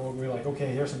 We're like, okay,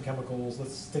 here's some chemicals,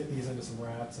 let's stick these into some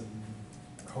rats and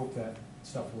hope that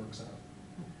stuff works out.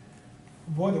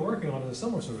 What they're working on is a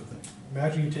similar sort of thing.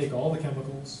 Imagine you take all the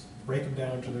chemicals, break them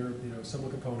down to their simple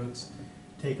components,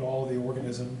 take all the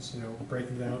organisms, break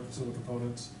them down to simple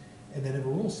components, and then have a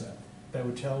rule set that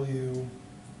would tell you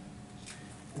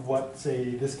what,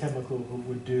 say, this chemical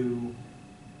would do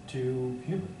to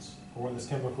humans, or what this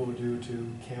chemical would do to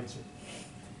cancer.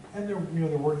 And they're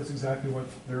working, that's exactly what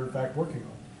they're in fact working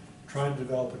on, trying to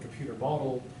develop a computer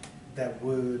model that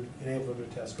would enable them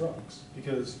to test drugs.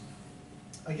 Because,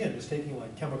 again, just taking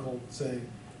like chemical and saying,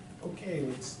 okay,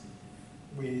 this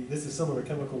is similar to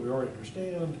chemical we already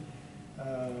understand,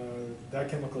 that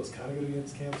chemical is kind of good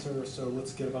against cancer, so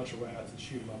let's get a bunch of rats and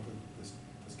shoot them up with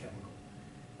this chemical.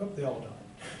 Oh, they all died.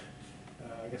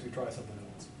 I guess we try something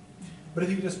else. But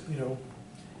if you just,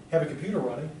 have a computer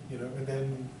running, and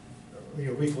then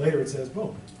a week later it says,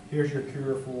 boom, here's your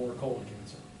cure for colon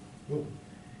cancer. Boom.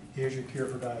 Here's your cure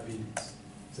for diabetes.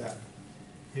 Zap.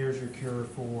 Here's your cure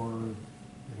for,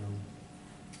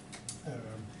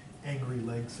 angry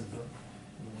leg syndrome,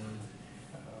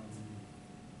 or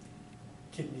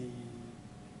kidney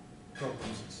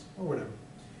thrombosis, or whatever.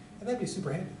 And that'd be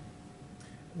super handy.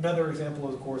 Another example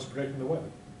is, of course, predicting the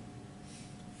weather.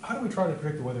 How do we try to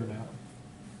predict the weather now?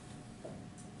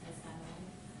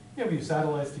 Yeah, we use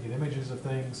satellites to get images of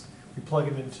things. We plug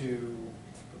them into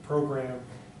the program,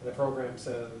 and the program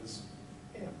says,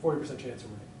 40% chance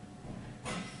of rain.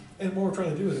 And what we're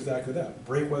trying to do is exactly that.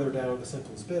 Break weather down to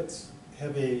simplest bits,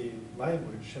 have a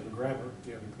language, have a grammar,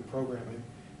 the programming,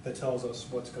 that tells us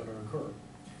what's going to occur.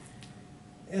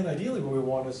 And ideally what we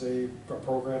want is a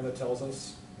program that tells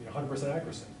us 100%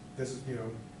 accuracy. This is,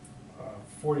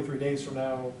 43 days from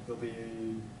now, there'll be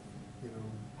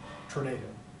a tornado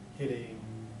hitting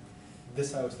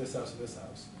this house, this house, and this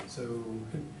house. So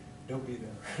don't be there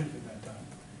at that time.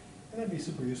 And that'd be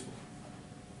super useful.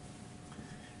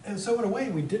 And so in a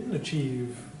way, we didn't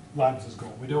achieve Leibniz's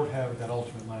goal. We don't have that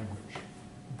ultimate language.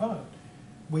 But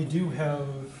we do have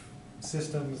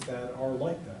systems that are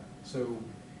like that. So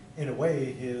in a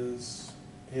way, his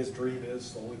dream is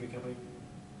slowly becoming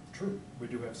true. We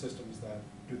do have systems that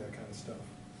do that kind of stuff.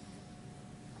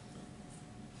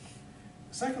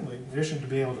 Secondly, in addition to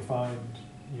being able to find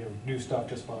new stuff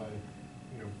just by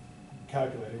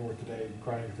calculating, or today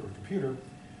grinding through a computer,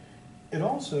 it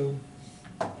also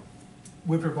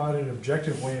would provide an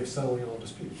objective way of settling all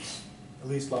disputes. At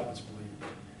least Leibniz believed.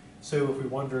 So if we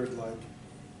wondered, like,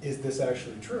 is this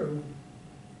actually true,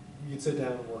 you'd sit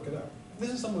down and work it out.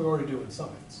 This is something we already do in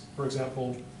science. For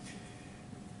example,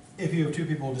 if you have two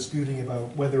people disputing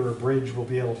about whether a bridge will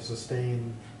be able to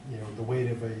sustain the weight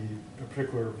of a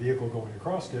particular vehicle going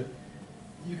across it,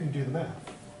 you can do the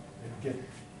math and get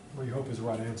what you hope is the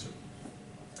right answer.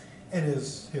 And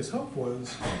his hope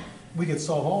was we could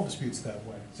solve all disputes that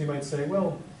way. So you might say,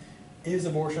 well, is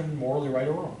abortion morally right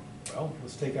or wrong? Well,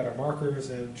 let's take out our markers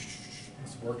and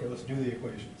let's work it, let's do the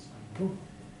equations. Boom,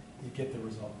 you get the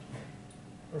result.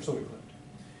 Or so we claimed.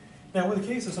 Now, in the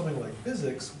case of something like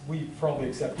physics, we probably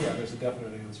accept, yeah, there's a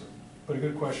definite answer. But a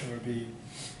good question would be,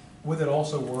 would it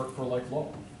also work for like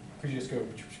law? Could you just go,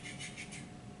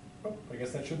 oh, I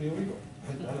guess that should be illegal.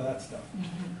 None of that stuff.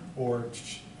 Or,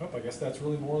 oh, I guess that's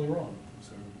really morally wrong.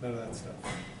 So none of that stuff.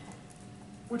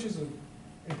 Which is an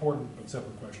important but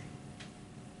separate question.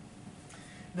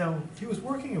 Now, he was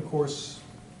working, of course,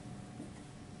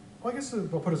 well, I guess I'll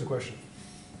put it as a question.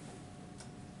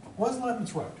 Was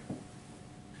Leibniz right?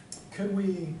 Could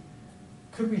we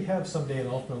have someday an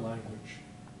ultimate language?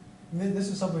 And this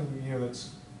is something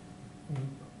that's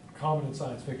common in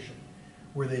science fiction,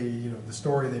 where they, the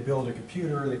story, they build a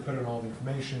computer, they put in all the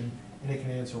information, and it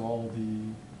can answer all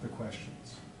the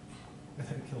questions. And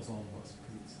then it kills all of us,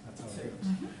 because that's how it goes.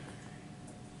 Mm-hmm.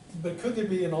 But could there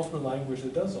be an ultimate language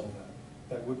that does all that?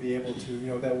 That would be able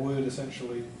to, that would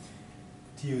essentially,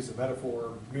 to use a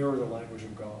metaphor, mirror the language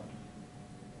of God?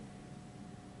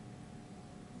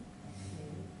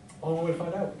 Only way to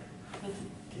find out.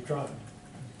 Keep trying.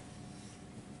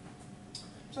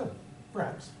 So,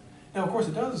 perhaps. Now, of course,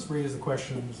 it does raise the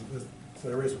questions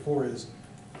that I raised before is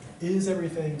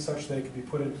everything such that it can be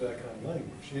put into that kind of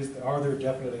language? Are there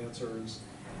definite answers?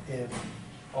 And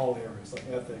all areas, like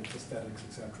ethics, aesthetics,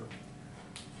 etc.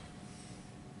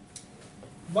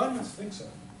 Leibniz thinks so,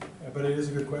 but it is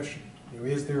a good question.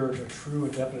 Is there a true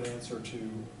and definite answer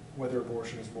to whether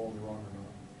abortion is morally wrong or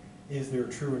not? Is there a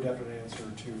true and definite answer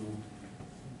to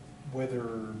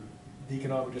whether the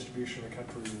economic distribution of the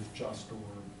country is just or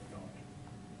not?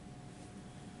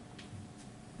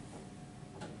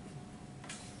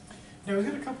 Now, he's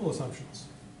got a couple assumptions.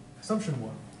 Assumption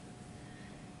one,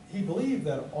 he believed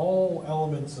that all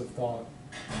elements of thought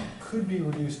could be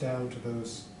reduced down to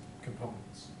those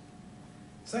components.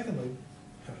 Secondly,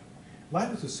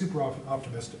 Leibniz was super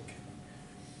optimistic.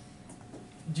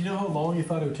 Do you know how long he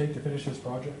thought it would take to finish this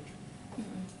project?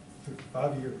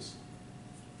 5 years.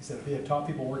 He said if he had top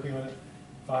people working on it,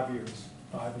 5 years,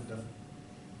 5 and done.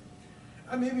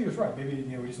 And maybe he was right. Maybe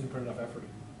we just didn't put enough effort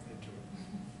into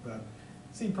it. But it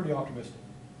seemed pretty optimistic.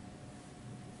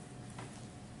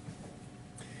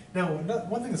 Now,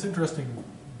 one thing that's interesting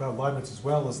about Leibniz as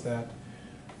well is that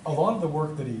a lot of the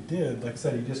work that he did, like I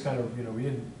said, he just kind of, he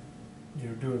didn't,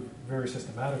 do it very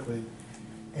systematically,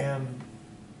 and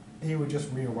he would just,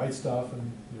 write stuff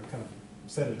and, kind of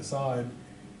set it aside,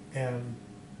 and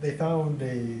they found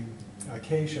a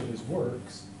cache of his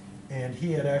works, and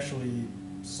he had actually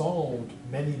solved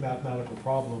many mathematical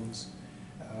problems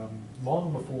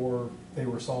long before they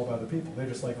were solved by other people. They're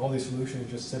just like all these solutions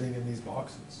just sitting in these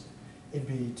boxes. It'd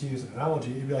be, to use an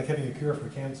analogy, it'd be like having a cure for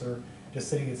cancer just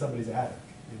sitting in somebody's attic,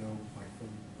 like from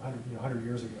 100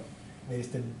 years ago. They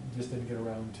just didn't get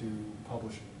around to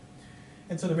publishing it.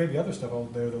 And so there may be other stuff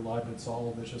out there that Leibniz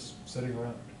solved that's just sitting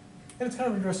around. And it's kind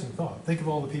of an interesting thought. Think of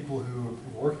all the people who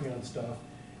are working on stuff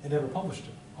and never published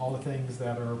it. All the things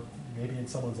that are maybe in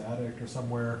someone's attic or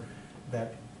somewhere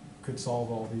that could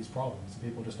solve all these problems.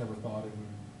 People just never thought it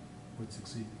would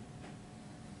succeed.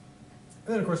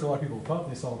 And then, of course, a lot of people thought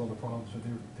they solved all the problems, but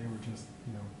they were just,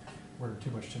 wearing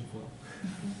too much tinfoil.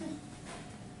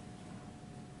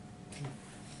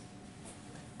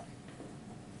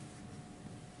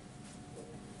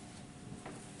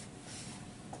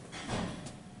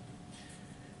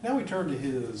 Now we turn to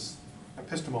his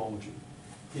epistemology,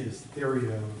 his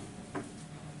theory of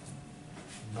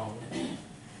knowledge.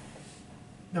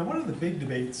 Now, one of the big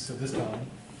debates of this time,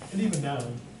 and even now,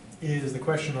 is the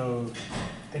question of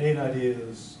innate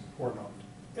ideas or not.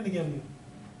 And again,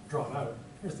 drawn out,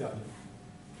 here's the idea.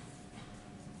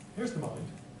 Here's the mind.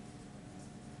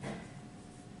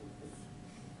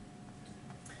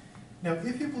 Now,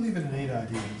 if you believe in innate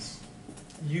ideas,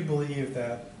 you believe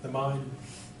that the mind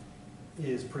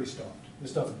is pre-stocked.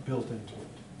 There's stuff built into it.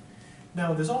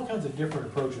 Now, there's all kinds of different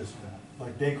approaches to that.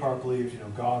 Like Descartes believed,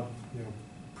 God,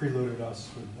 preloaded us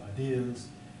with ideas.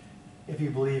 If you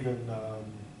believe in,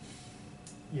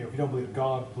 if you don't believe in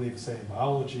God, believe, say, in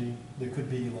biology, there could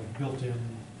be like built-in,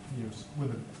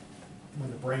 when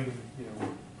the brain,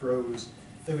 grows,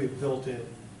 there would be built-in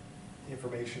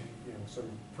information, sort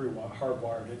of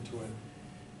hardwired into it.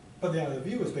 But the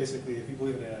view is basically, if you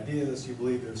believe in ideas, you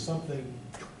believe there's something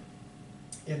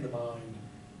in the mind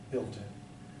built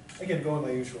in. Again, going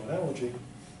by usual analogy,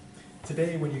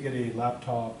 today when you get a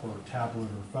laptop or a tablet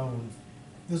or a phone,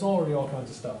 there's already all kinds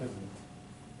of stuff in it.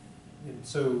 And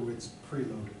so it's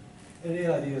preloaded. And innate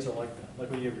ideas are like that.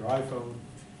 Like when you have your iPhone,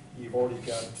 you've already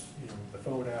got the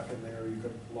phone app in there, you've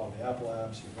got a lot of the Apple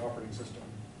apps, you have the operating system,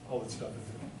 all that stuff in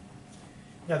there.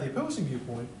 Now the opposing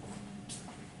viewpoint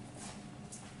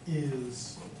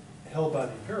is held by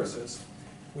the empiricist,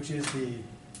 which is the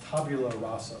tabula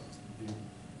rasa view,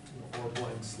 or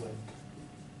blank slate.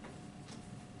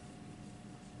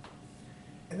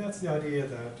 And that's the idea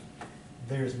that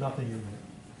there's nothing in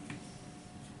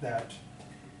there. That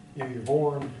you're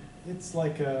born, it's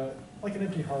like an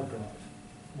empty hard drive,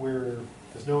 where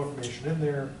there's no information in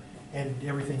there, and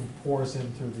everything pours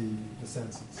in through the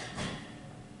senses.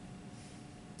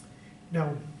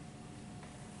 Now,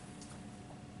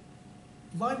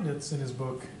 Leibniz, in his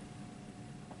book,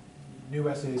 New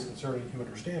Essays Concerning Human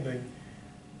Understanding,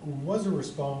 was a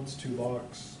response to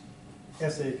Locke's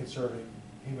essay concerning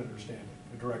human understanding,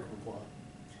 a direct reply.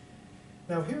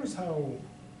 Now, here's how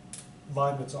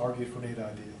Leibniz argued for innate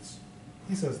ideas.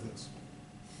 He says this: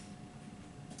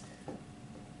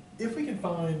 if we can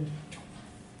find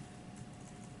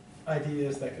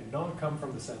ideas that could not come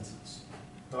from the senses,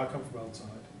 not come from outside,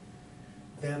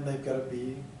 then they've got to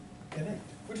be innate,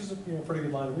 which is a pretty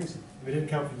good line of reasoning. If it didn't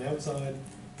come from the outside,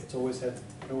 it always had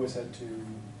to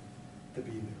be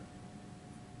there.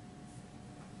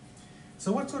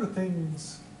 So what sort of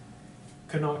things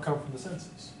could not come from the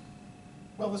senses?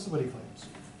 Well, this is what he claims.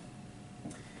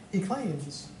 He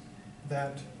claims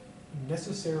that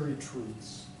necessary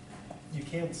truths, you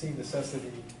can't see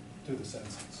necessity through the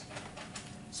senses.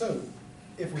 So,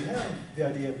 if we have the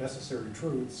idea of necessary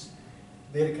truths,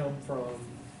 they had to come from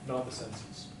not the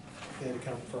senses. They had to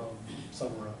come from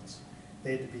somewhere else.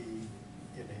 They had to be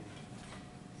innate.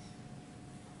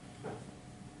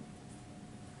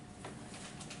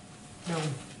 Now,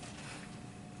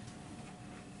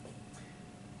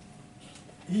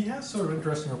 he has sort of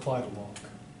interesting reply to Locke,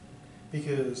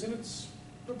 because, and it's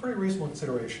a pretty reasonable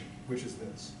consideration, which is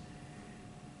this.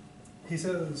 He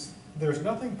says, there's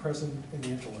nothing present in the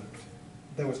intellect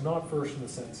that was not first in the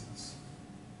senses,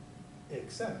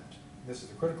 except, this is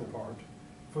the critical part,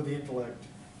 for the intellect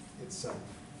itself.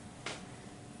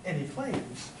 And he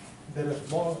claims that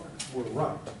if Locke were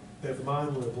right, that if the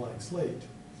mind were a blank slate,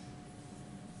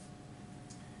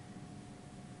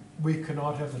 we could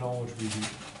not have the knowledge we do.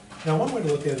 Now, one way to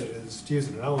look at it is, to use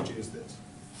an analogy, is this.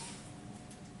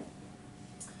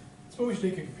 Suppose you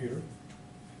take a computer,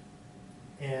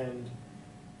 and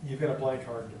you've got a blank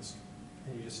hard disk,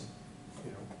 and you just,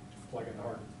 plug in the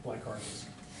blank hard disk.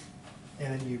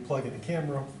 And then you plug in a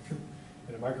camera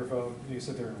and a microphone, and you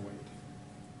sit there and wait.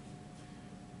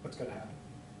 What's going to happen?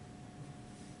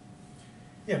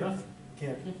 Yeah, nothing.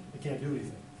 It can't do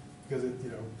anything, because it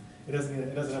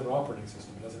doesn't have an operating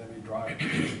system. It doesn't have any drive. It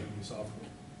doesn't have any software.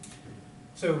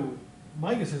 So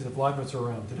my guess is if Leibniz were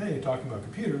around today talking about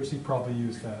computers, he'd probably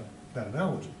use that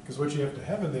analogy. Because what you have to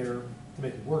have in there to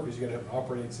make it work is you got to have an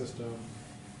operating system.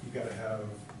 You got to have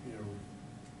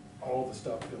all the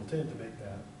stuff built in to make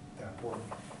that work.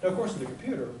 Now, of course, in the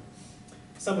computer,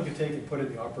 someone could take and put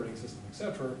in the operating system,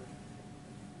 etc.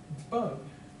 But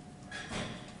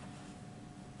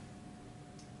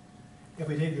if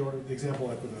we take the example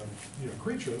like with a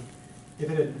creature,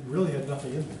 if it had really had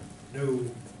nothing in there,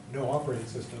 no operating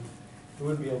system, it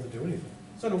wouldn't be able to do anything.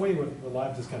 So in a way, what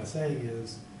Leibniz is kind of saying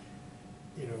is,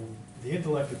 the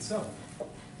intellect itself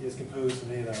is composed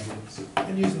of innate ideas.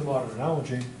 And using the modern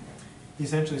analogy, he's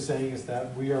essentially saying is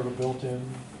that we are a built-in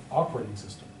operating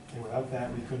system, and without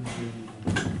that, we couldn't do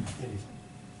anything,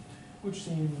 which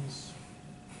seems,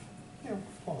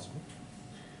 plausible.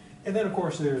 And then, of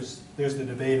course, there's the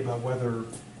debate about whether,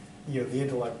 the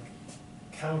intellect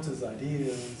counts as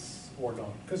ideas or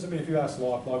not. Because, if you ask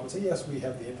Locke would say, yes, we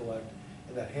have the intellect,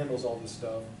 and that handles all this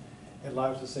stuff. And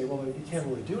Leibniz would say, well, you can't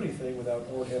really do anything without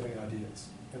already having ideas.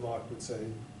 And Locke would say,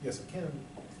 yes, it can.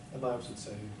 And Leibniz would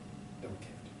say, no, it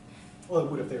can't. Well,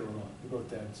 it would if they were wrong. They're both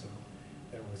dead, so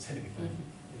they don't really say anything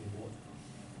anymore.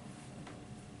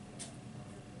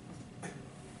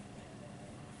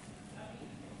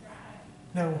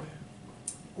 Now,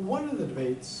 one of the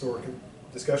debates or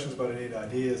discussions about innate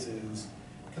ideas is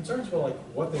concerns about like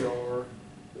what they are,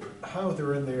 how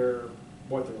they're in there,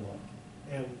 what they're like.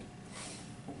 And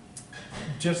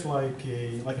just like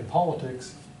in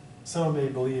politics, some may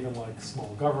believe in like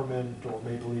small government or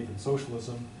may believe in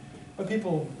socialism, but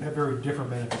people have very different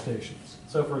manifestations.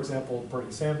 So for example,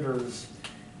 Bernie Sanders'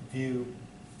 view,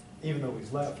 even though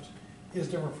he's left, is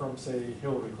different from, say,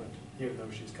 Hillary Clinton, even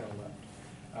though she's kind of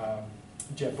left.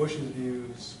 Jeb Bush's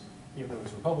views, even though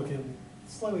he's Republican,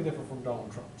 slightly different from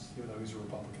Donald Trump's, even though he's a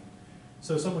Republican.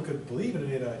 So someone could believe in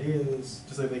innate ideas,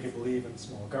 just like they could believe in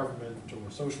small government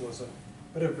or socialism,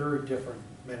 but have very different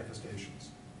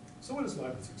manifestations. So what does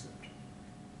Leibniz accept?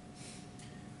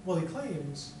 Well, he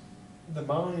claims the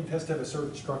mind has to have a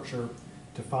certain structure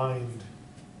to find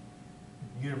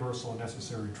universal and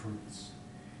necessary truths.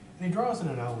 And he draws an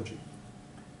analogy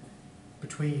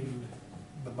between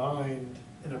the mind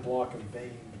and a block of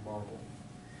veined marble.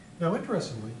 Now,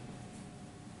 interestingly,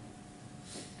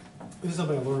 this is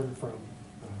something I learned from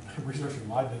researching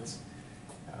Leibniz.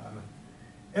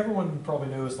 Everyone probably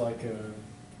knows, like,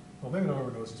 well, maybe not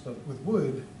everyone knows this, but with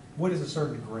wood is a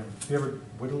certain grain. Have you ever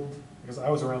whittled? Because I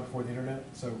was around before the internet,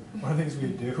 so one of the things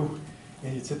we'd do,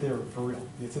 and you'd sit there for real,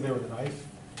 you'd sit there with a knife,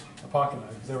 a pocket knife,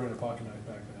 because they were in a pocket knife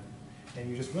back then, and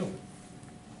you just whittle.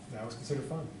 That was considered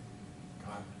fun.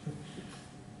 God.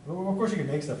 Well, of course you could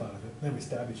make stuff out of it, then we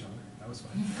stab each other. That was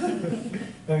fun.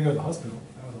 Then we go to the hospital.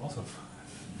 That was also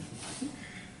fun.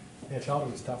 Yeah,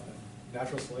 childhood was tough then.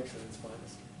 Natural selection at its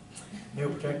finest. No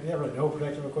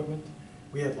protective equipment.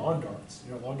 We had lawn darts.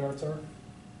 You know what lawn darts are?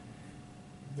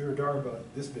 They're a dart about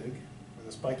this big with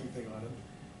a spiky thing on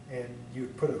it, and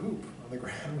you'd put a hoop on the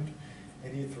ground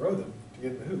and you'd throw them to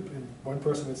get in the hoop. And one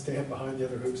person would stand behind the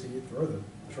other hoops and you'd throw them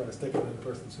to try to stick them in the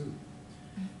person's hoop.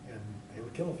 And they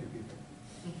would kill a few people.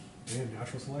 And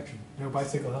natural selection. No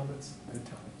bicycle helmets. Good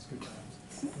times, good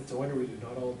times. It's a wonder we did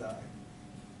not all die.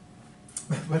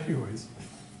 But anyways,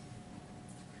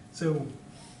 so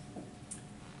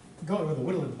going with the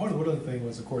whittling, part of the whittling thing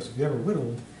was, of course, if you ever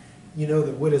whittled, you know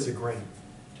that wood is a grain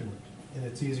to it. And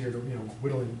it's easier to,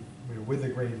 whittling with the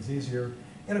grain is easier.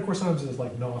 And of course, sometimes there's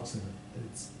like knots in it.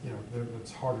 It's,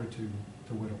 it's harder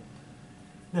to whittle.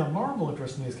 Now, marble,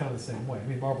 interestingly, is kind of the same way. I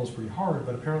mean, marble's pretty hard,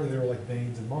 but apparently there are like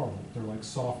veins in marble. They're like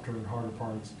softer and harder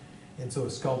parts. And so a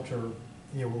sculptor,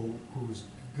 who's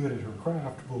good at her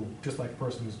craft will, just like a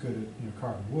person who's good at,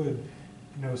 carving wood,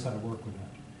 knows how to work with that.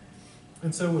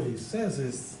 And so what he says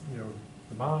is,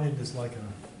 the mind is like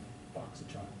a box of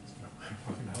chocolates.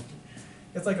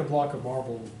 It's like a block of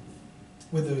marble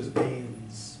with those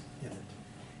veins in it.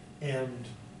 And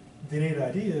the innate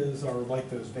ideas are like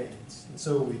those veins. And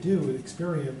so what we do with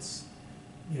experience,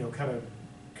 kind of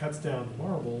cuts down the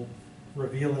marble,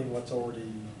 revealing what's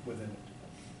already within it.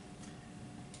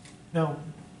 Now,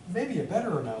 maybe a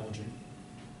better analogy,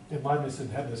 and Leibniz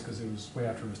didn't have this because it was way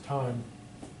after his time.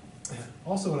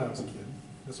 Also, when I was a kid,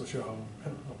 this will show how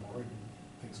boring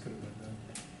things could have been then.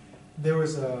 There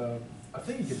was a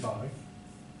thing you could buy,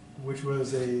 which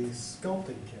was a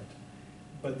sculpting kit.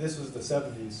 But this was the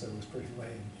 70s, so it was pretty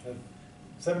lame.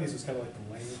 The 70s was kind of like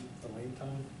the lame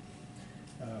time.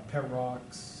 Pet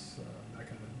rocks, that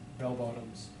kind of bell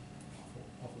bottoms,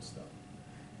 awful stuff.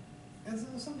 And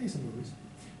some decent movies.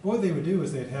 What they would do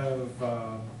is they'd have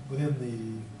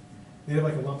they'd have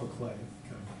like a lump of clay,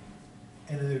 kind of,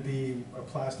 and then there'd be a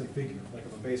plastic figure, like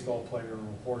of a baseball player or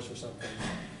a horse or something.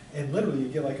 And literally, you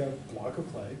get like a block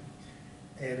of clay,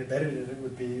 and embedded in it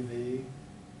would be the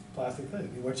plastic thing.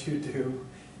 And what you do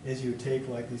is you take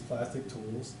like these plastic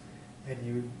tools, and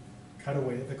you cut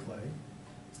away at the clay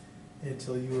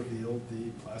until you revealed the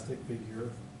plastic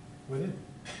figure within.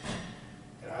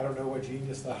 And I don't know what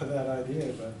genius thought of that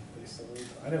idea, but they sold it.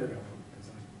 I never got one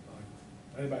because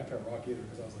I didn't buy a pet rock either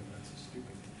because I was like, that's so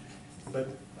stupid. But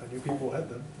I knew people had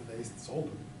them and they sold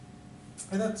them.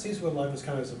 And that seems what Leibniz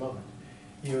kind of is a mind.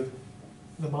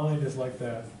 The mind is like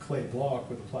that clay block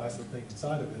with a plastic thing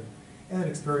inside of it, and then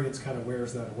experience kind of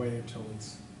wears that away until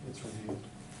it's revealed.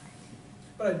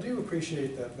 But I do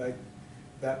appreciate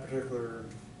that particular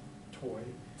toy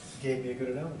gave me a good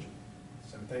analogy.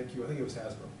 So thank you. I think it was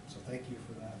Hasbro. So thank you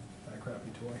for that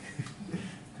crappy toy,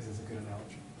 because it's a good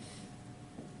analogy.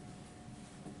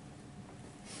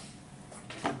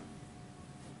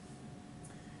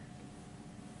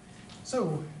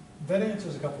 So that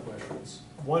answers a couple questions.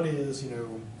 One is,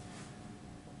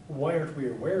 why aren't we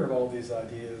aware of all these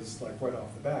ideas like right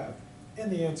off the bat?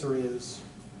 And the answer is,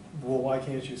 well, why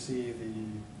can't you see the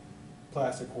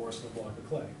plastic horse in a block of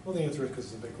clay? Well, the answer is because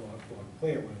it's a big block of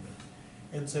clay at one end.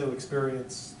 And so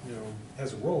experience,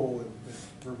 has a role. It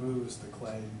removes the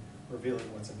clay,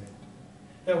 revealing what's in it.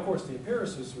 Now, of course, the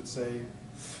empiricists would say,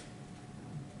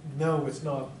 no, it's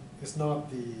not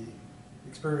the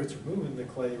experience removing the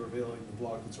clay, revealing the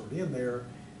block that's already in there.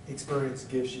 Experience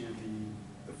gives you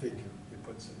the figure. It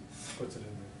puts it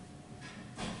in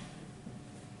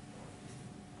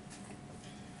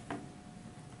there.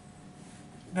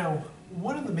 Now,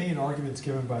 one of the main arguments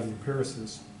given by the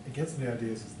empiricists against the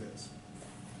ideas is this.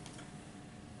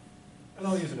 And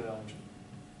I'll use an analogy.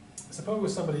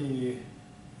 Suppose somebody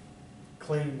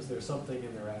claims there's something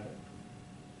in their attic.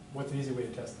 What's an easy way to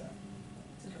test that?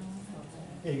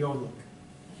 Yeah, you go and look.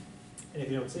 And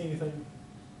if you don't see anything,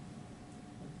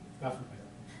 nothing there.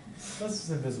 Unless it's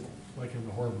invisible, like in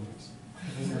the horror movies.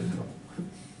 Then you're in trouble.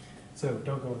 So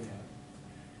don't go in the attic.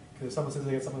 Because if someone says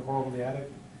they get something horrible in the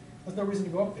attic, there's no reason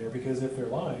to go up there, because if they're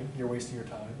lying, you're wasting your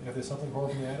time. And if there's something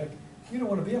horrible in the attic, you don't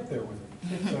want to be up there with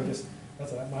it.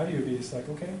 So my view would be just like,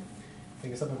 okay,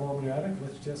 think of something horrible in your attic,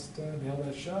 let's just nail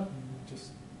that shut and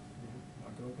just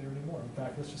not go up there anymore. In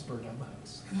fact, let's just burn down the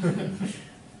house.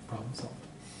 Problem solved.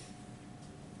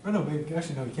 Or no, maybe,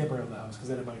 actually no, you can't burn down the house because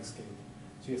then it might escape.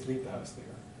 So you have to leave the house there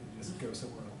and just go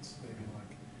somewhere else, maybe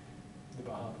like the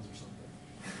Bahamas or something.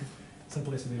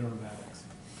 Someplace where they don't have attics.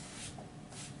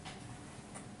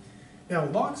 Now,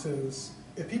 Locke says,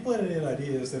 if people had any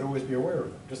ideas, they'd always be aware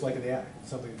of them, just like in the attic.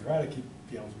 Something in your attic,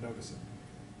 you'd be able to notice it.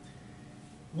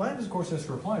 Leibniz, of course, has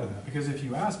to reply to that, because if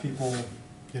you ask people,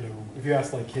 if you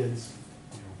ask like kids,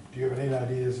 do you have any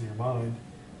ideas in your mind,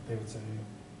 they would say,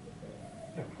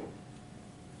 no.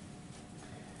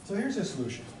 So here's his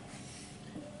solution.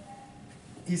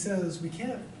 He says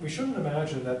we shouldn't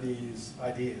imagine that these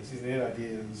ideas, these innate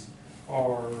ideas,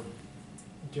 are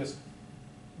just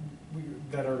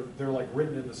they're like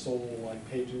written in the soul, like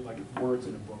pages, like words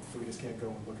in a book. So we just can't go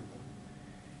and look at them.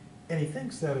 And he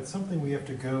thinks that it's something we have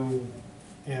to go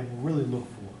and really look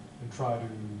for and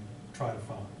try to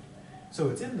find. So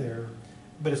it's in there,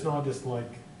 but it's not just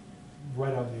like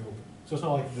right out in the open. So it's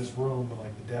not like this room, but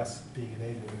like the desk being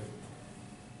innate in it.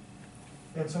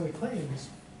 And so he claims,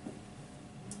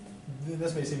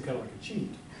 this may seem kind of like a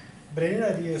cheat, but innate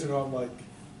ideas are not like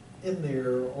in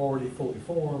there already fully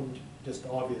formed, just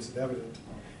obvious and evident.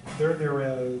 They're there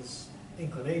as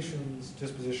inclinations,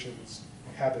 dispositions,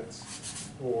 habits,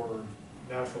 or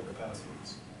natural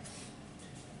capacities.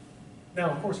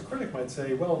 Now, of course, a critic might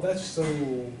say, well, that's so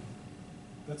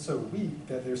weak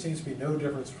that there seems to be no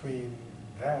difference between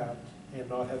that and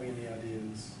not having any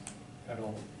ideas at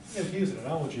all. If you use an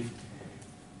analogy,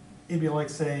 it'd be like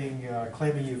saying,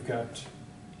 claiming you've got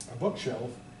a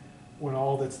bookshelf when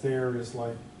all that's there is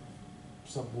like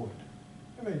some wood.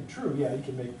 I mean, true, yeah, you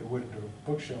can make the wood into a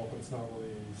bookshelf, but it's not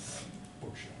really a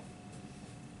bookshelf.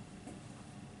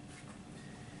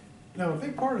 Now, a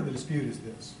big part of the dispute is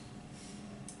this.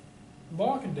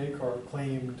 Locke and Descartes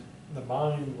claimed the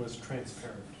mind was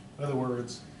transparent. In other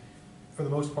words, for the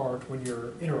most part, when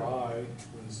your inner eye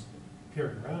was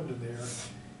peering around in there,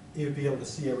 you would be able to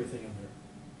see everything in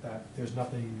there, that there's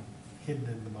nothing hidden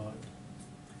in the mind.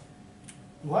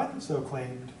 Leibniz, though,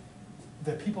 claimed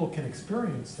that people can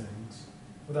experience things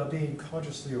without being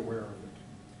consciously aware of it.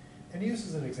 And he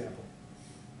uses an example.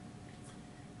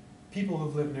 People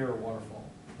who've lived near a waterfall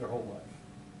their whole life,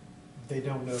 they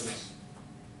don't notice,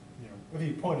 if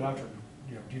you point it out to them,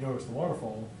 do you notice the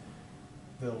waterfall?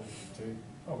 They'll say,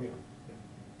 oh, yeah.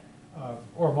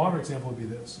 Or a modern example would be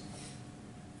this.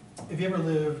 If you ever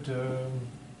lived,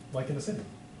 like in a city,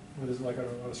 like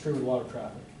on a street with a lot of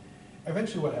traffic,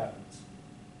 eventually what happens?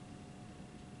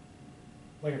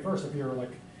 Like at first, if you're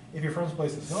from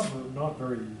someplace that's not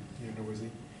very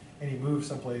noisy, and you move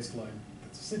someplace like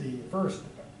it's a city, at first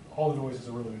all the noises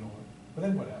are really annoying. But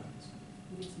then what happens?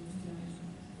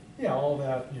 Yeah, all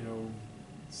that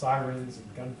sirens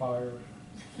and gunfire,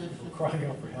 people crying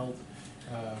out for help.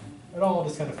 It all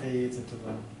just kind of fades into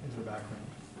the background.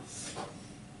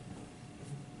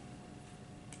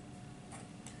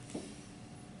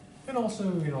 And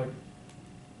also, like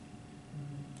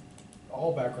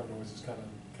all background noises kind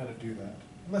of do that,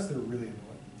 unless they're really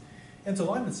annoying. And so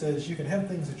Leibniz says you can have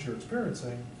things that you're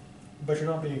experiencing, but you're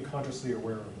not being consciously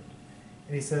aware of it.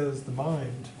 And he says the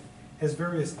mind has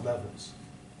various levels.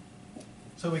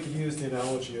 So we could use the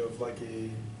analogy of like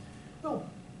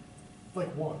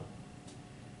water.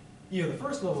 The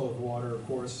first level of water, of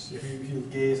course, if you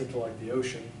gaze into like the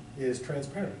ocean, is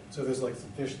transparent. So there's like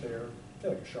some fish there,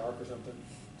 like a shark or something,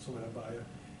 swimming up by you.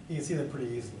 You can see them pretty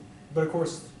easily. But of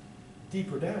course,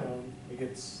 deeper down, it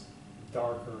gets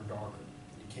darker and darker.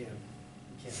 You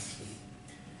can't see.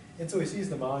 And so he sees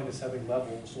the mind as having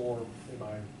levels, or in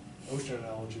my ocean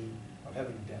analogy, of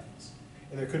having depths.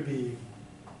 And there could be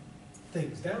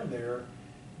things down there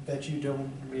that you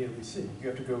don't immediately see. You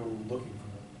have to go looking for them.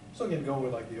 So again, going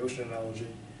with like the ocean analogy,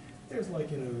 there's like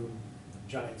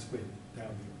giant squid down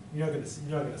there. You're not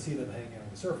gonna see them hanging out on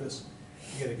the surface.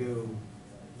 You got to go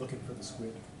looking for the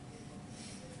squid.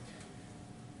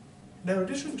 Now, in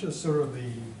addition to sort of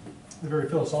the very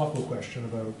philosophical question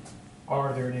about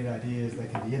are there innate ideas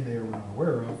that can be in there we're not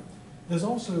aware of, there's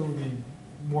also the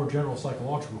more general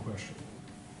psychological question,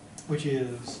 which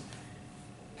is,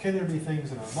 can there be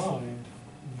things in our mind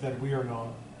that we are not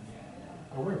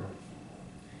aware of?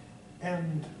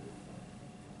 And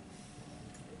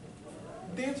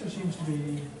the answer seems to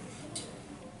be,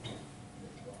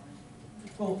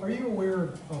 well, are you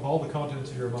aware of all the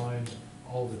contents of your mind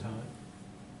all the time?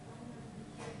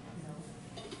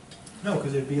 No,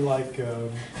 because it'd be like,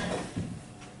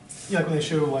 like when they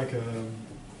show like in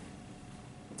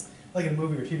a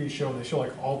movie or TV show, and they show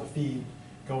like all the feed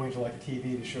going to like a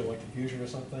TV to show like confusion or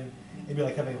something. It'd be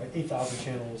like having like 8,000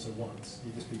 channels at once.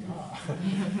 You'd just be,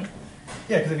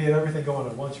 Yeah, because if you had everything going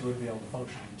at once, you wouldn't be able to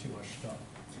function with too much stuff.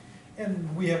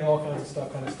 And we have all kinds of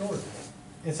stuff kind of stored there.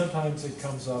 And sometimes it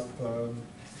comes up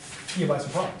by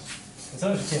surprise. And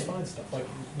sometimes you can't find stuff. Like,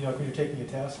 when you're taking a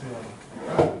test, you're like,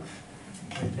 oh,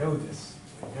 I know this.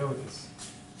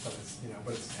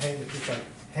 But it's like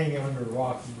hanging under a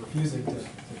rock and refusing to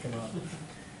come up.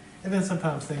 And then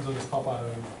sometimes things will just pop out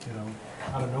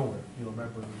of nowhere. You'll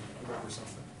remember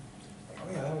something. Like,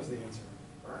 oh yeah, that was the answer.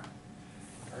 Right.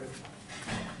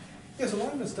 Yeah, so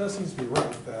Leibniz does seem to be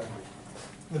right that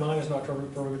the mind is not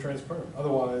perfectly transparent.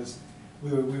 Otherwise, we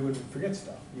wouldn't forget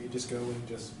stuff. You could just go and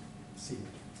just see it.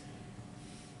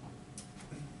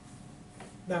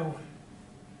 Now,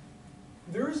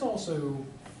 there is also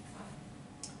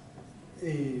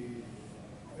an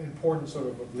important sort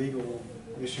of legal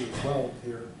issue as well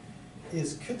here,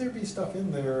 is could there be stuff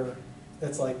in there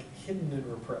that's like hidden and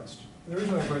repressed? And the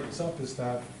reason I bring this up is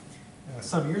that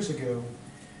some years ago,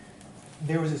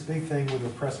 there was this big thing with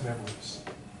repressed memories.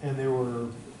 And there were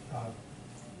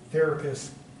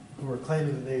therapists who were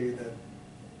claiming that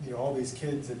all these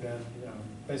kids had been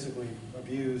basically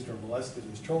abused or molested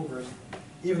as children,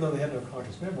 even though they had no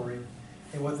conscious memory.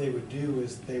 And what they would do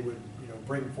is they would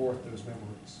bring forth those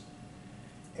memories.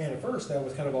 And at first, that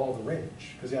was kind of all the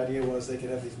rage, because the idea was they could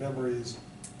have these memories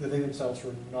that they themselves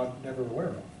were never aware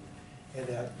of. And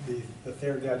that the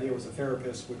idea was the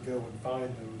therapist would go and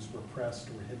find those repressed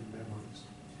or hidden memories.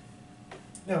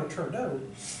 Now, it turned out,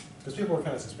 because people were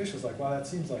kind of suspicious, like, wow, that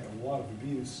seems like a lot of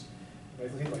abuse.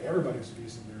 It seemed like everybody was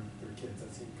abusing their kids.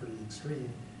 That seemed pretty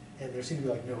extreme. And there seemed to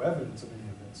be like no evidence of any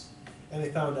of this. And they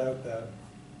found out that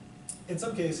in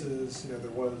some cases, there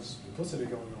was duplicity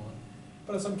going on,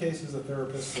 but in some cases, the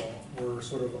therapists were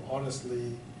sort of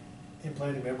honestly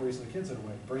implanting memories in the kids in a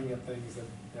way, bringing up things that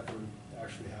never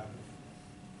actually happened.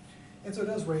 And so it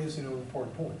does raise, an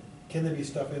important point. Can there be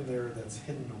stuff in there that's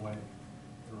hidden away,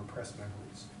 the repressed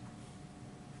memories?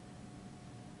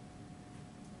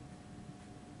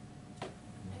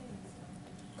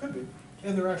 Could be.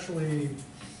 And they're actually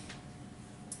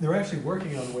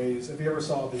working on ways. If you ever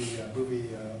saw the movie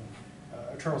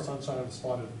Eternal Sunshine of the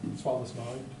Spotless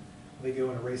Mind, they go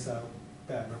and erase out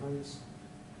bad memories.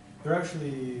 They're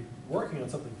actually working on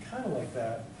something kind of like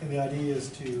that, and the idea is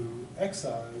to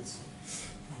excise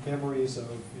memories of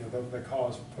that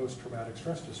cause post-traumatic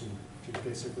stress disorder, to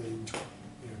basically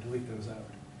delete those out.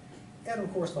 And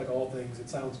of course, like all things, it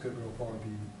sounds good, but it'll probably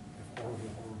be horrible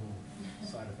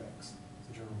side effects. It's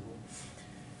a general rule.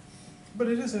 But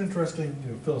it is an interesting,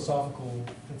 philosophical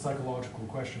and psychological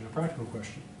question, a practical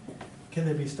question. Can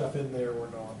there be stuff in there we're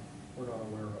not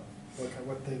aware of?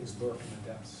 What things lurk in the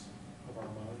depths of our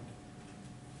mind?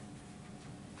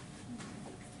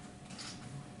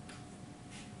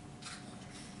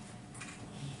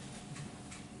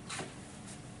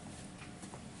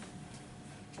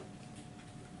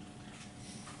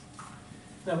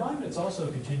 Now, Leibniz also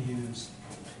continues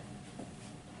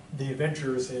the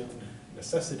adventures in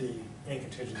necessity and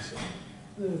contingency.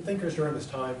 The thinkers during this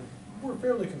time were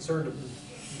fairly concerned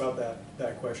about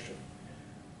that question.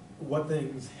 What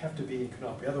things have to be and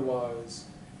cannot be otherwise,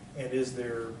 and is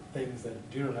there things that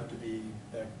do not have to be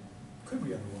that could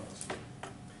be otherwise?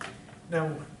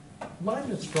 Now,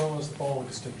 Leibniz draws the following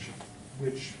distinction,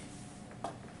 which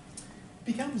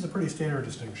becomes a pretty standard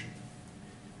distinction,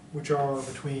 which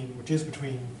is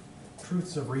between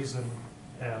truths of reason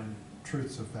and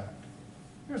truths of fact.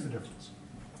 Here's the difference.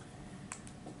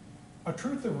 A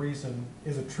truth of reason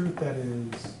is a truth that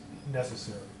is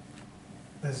necessary.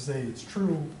 As I say, it's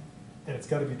true, and it's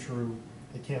got to be true.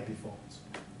 It can't be false.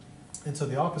 And so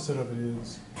the opposite of it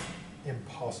is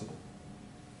impossible.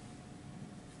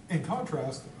 In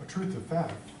contrast, a truth of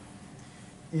fact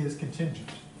is contingent,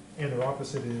 and their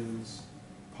opposite is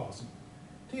possible.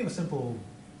 To give a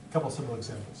couple simple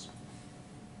examples.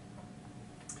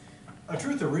 A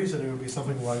truth of reason, it would be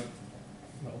something like,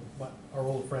 our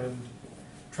old friend,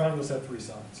 triangles have 3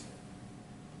 sides.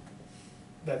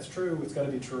 That's true, it's got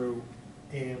to be true,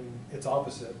 and its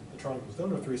opposite, the triangles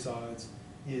don't have 3 sides,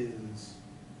 is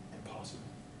impossible.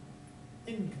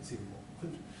 Inconceivable,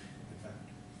 in fact.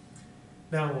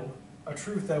 Now, a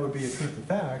truth that would be a truth of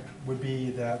fact would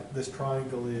be that this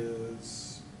triangle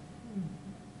is,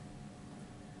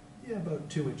 about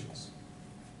 2 inches.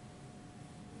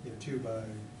 2 by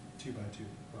 2,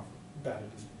 roughly, about a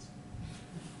distance.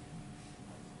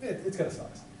 It's got a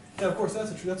size. Now, of course,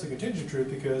 that's a contingent truth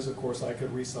because, of course, I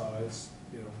could resize,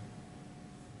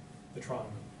 the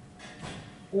triangle,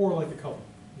 or like the color.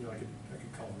 I could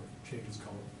color it, change its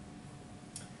color.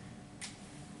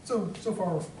 So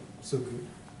far, so good.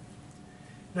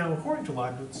 Now, according to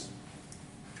Leibniz,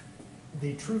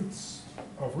 the truths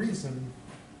of reason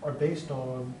are based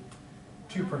on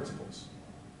 2 principles: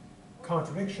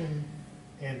 contradiction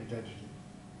and identity.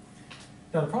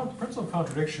 Now, the principle of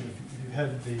contradiction, if you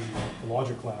had the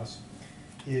logic class,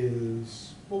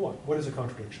 is, well, what is a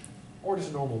contradiction? Or just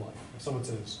a normal life? If someone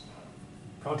says,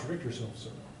 contradict yourself,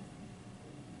 sir.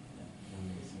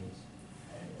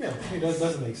 Yeah, it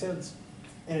doesn't make sense.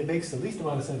 And it makes the least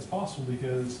amount of sense possible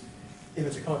because if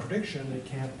it's a contradiction, it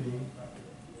can't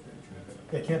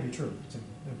be true. It's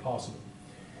impossible.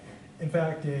 In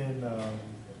fact, in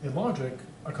logic,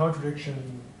 a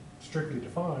contradiction, strictly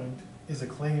defined, is a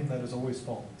claim that is always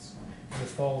false. And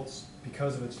it's false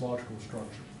because of its logical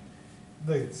structure.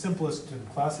 The simplest and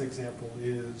classic example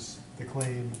is the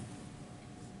claim,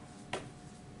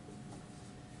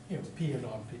 P and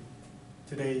not P.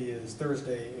 Today is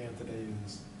Thursday and today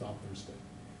is not Thursday.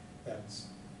 That's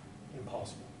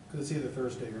impossible. Because it's either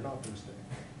Thursday or not Thursday.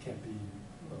 It can't be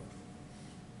both.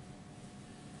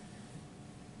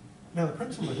 Now, the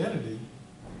principle of identity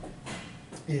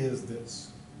is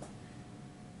this.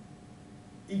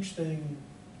 Each thing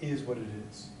is what it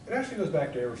is. It actually goes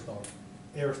back to Aristotle.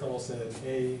 Aristotle said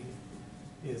A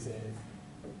is A.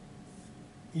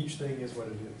 Each thing is what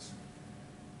it is.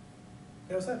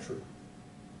 Now, is that true?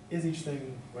 is each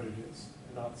thing what it is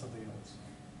and not something else?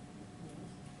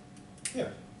 Yeah.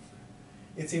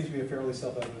 It seems to be a fairly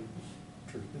self-evident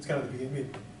truth. It's kind of the beginning. I mean,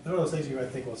 it's one of those things you might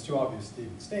think, well, it's too obvious to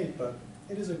even state, but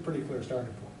it is a pretty clear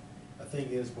starting point. A thing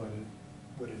is what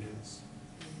it is.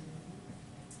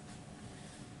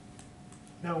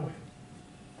 Now,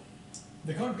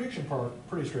 the contradiction part,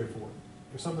 pretty straightforward.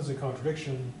 If something's in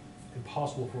contradiction,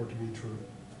 impossible for it to be true.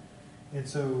 And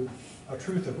so a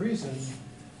truth of reason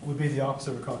would be the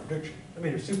opposite of a contradiction. I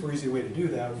mean, a super easy way to do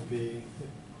that would be,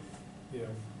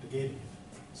 negating it.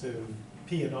 So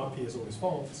P and not P is always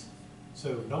false.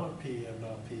 So not P and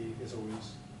not P is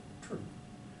always true.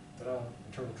 Ta-da,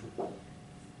 eternal truth.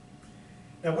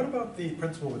 Now what about the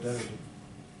principle of identity?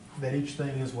 That each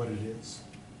thing is what it is.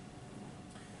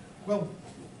 Well,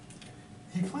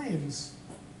 he claims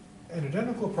an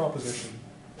identical proposition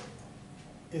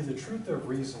is a truth of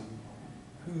reason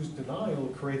whose denial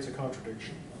creates a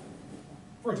contradiction.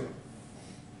 For example,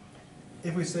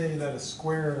 if we say that a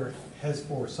square has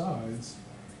 4 sides,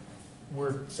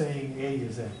 we're saying A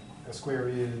is A. A square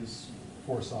is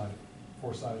 4-sided.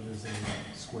 4-sided is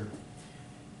a square.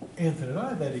 And to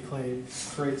deny that, he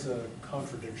claims, creates a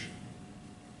contradiction.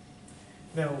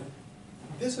 Now,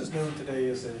 this is known today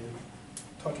as a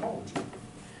tautology,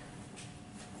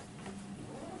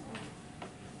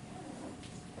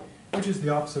 which is the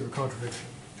opposite of a contradiction.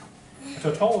 A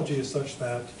tautology is such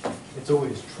that it's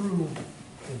always true,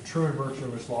 and true in virtue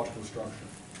of its logical structure.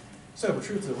 So, for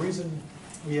truths of reason,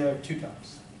 we have 2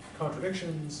 types.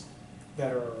 Contradictions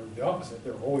that are the opposite,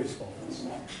 they're always false.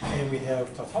 And we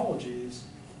have tautologies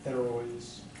that are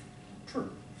always true.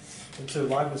 And so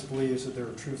Leibniz believes that there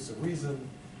are truths of reason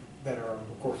that are,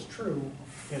 of course, true,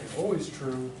 and they're always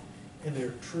true, and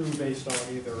they're true based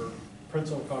on either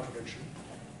principle of contradiction,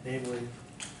 namely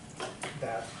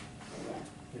that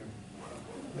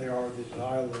they are the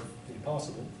denial of the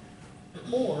impossible,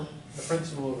 or the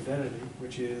principle of identity,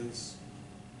 which is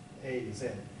A is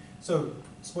A. So,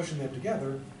 smushing them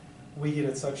together, we get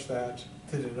it such that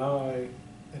to deny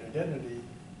an identity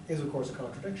is, of course, a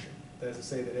contradiction. That is to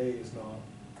say that A is not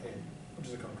A, which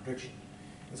is a contradiction.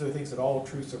 And so he thinks that all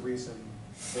truths of reason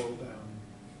boil down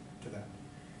to that.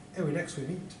 Anyway, next we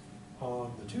meet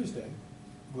on the Tuesday,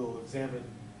 we'll examine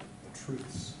the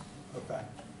truths of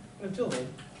fact. And until then,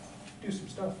 do some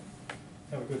stuff.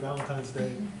 Have a good Valentine's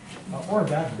Day, or a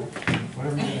bad one,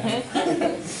 whatever you have.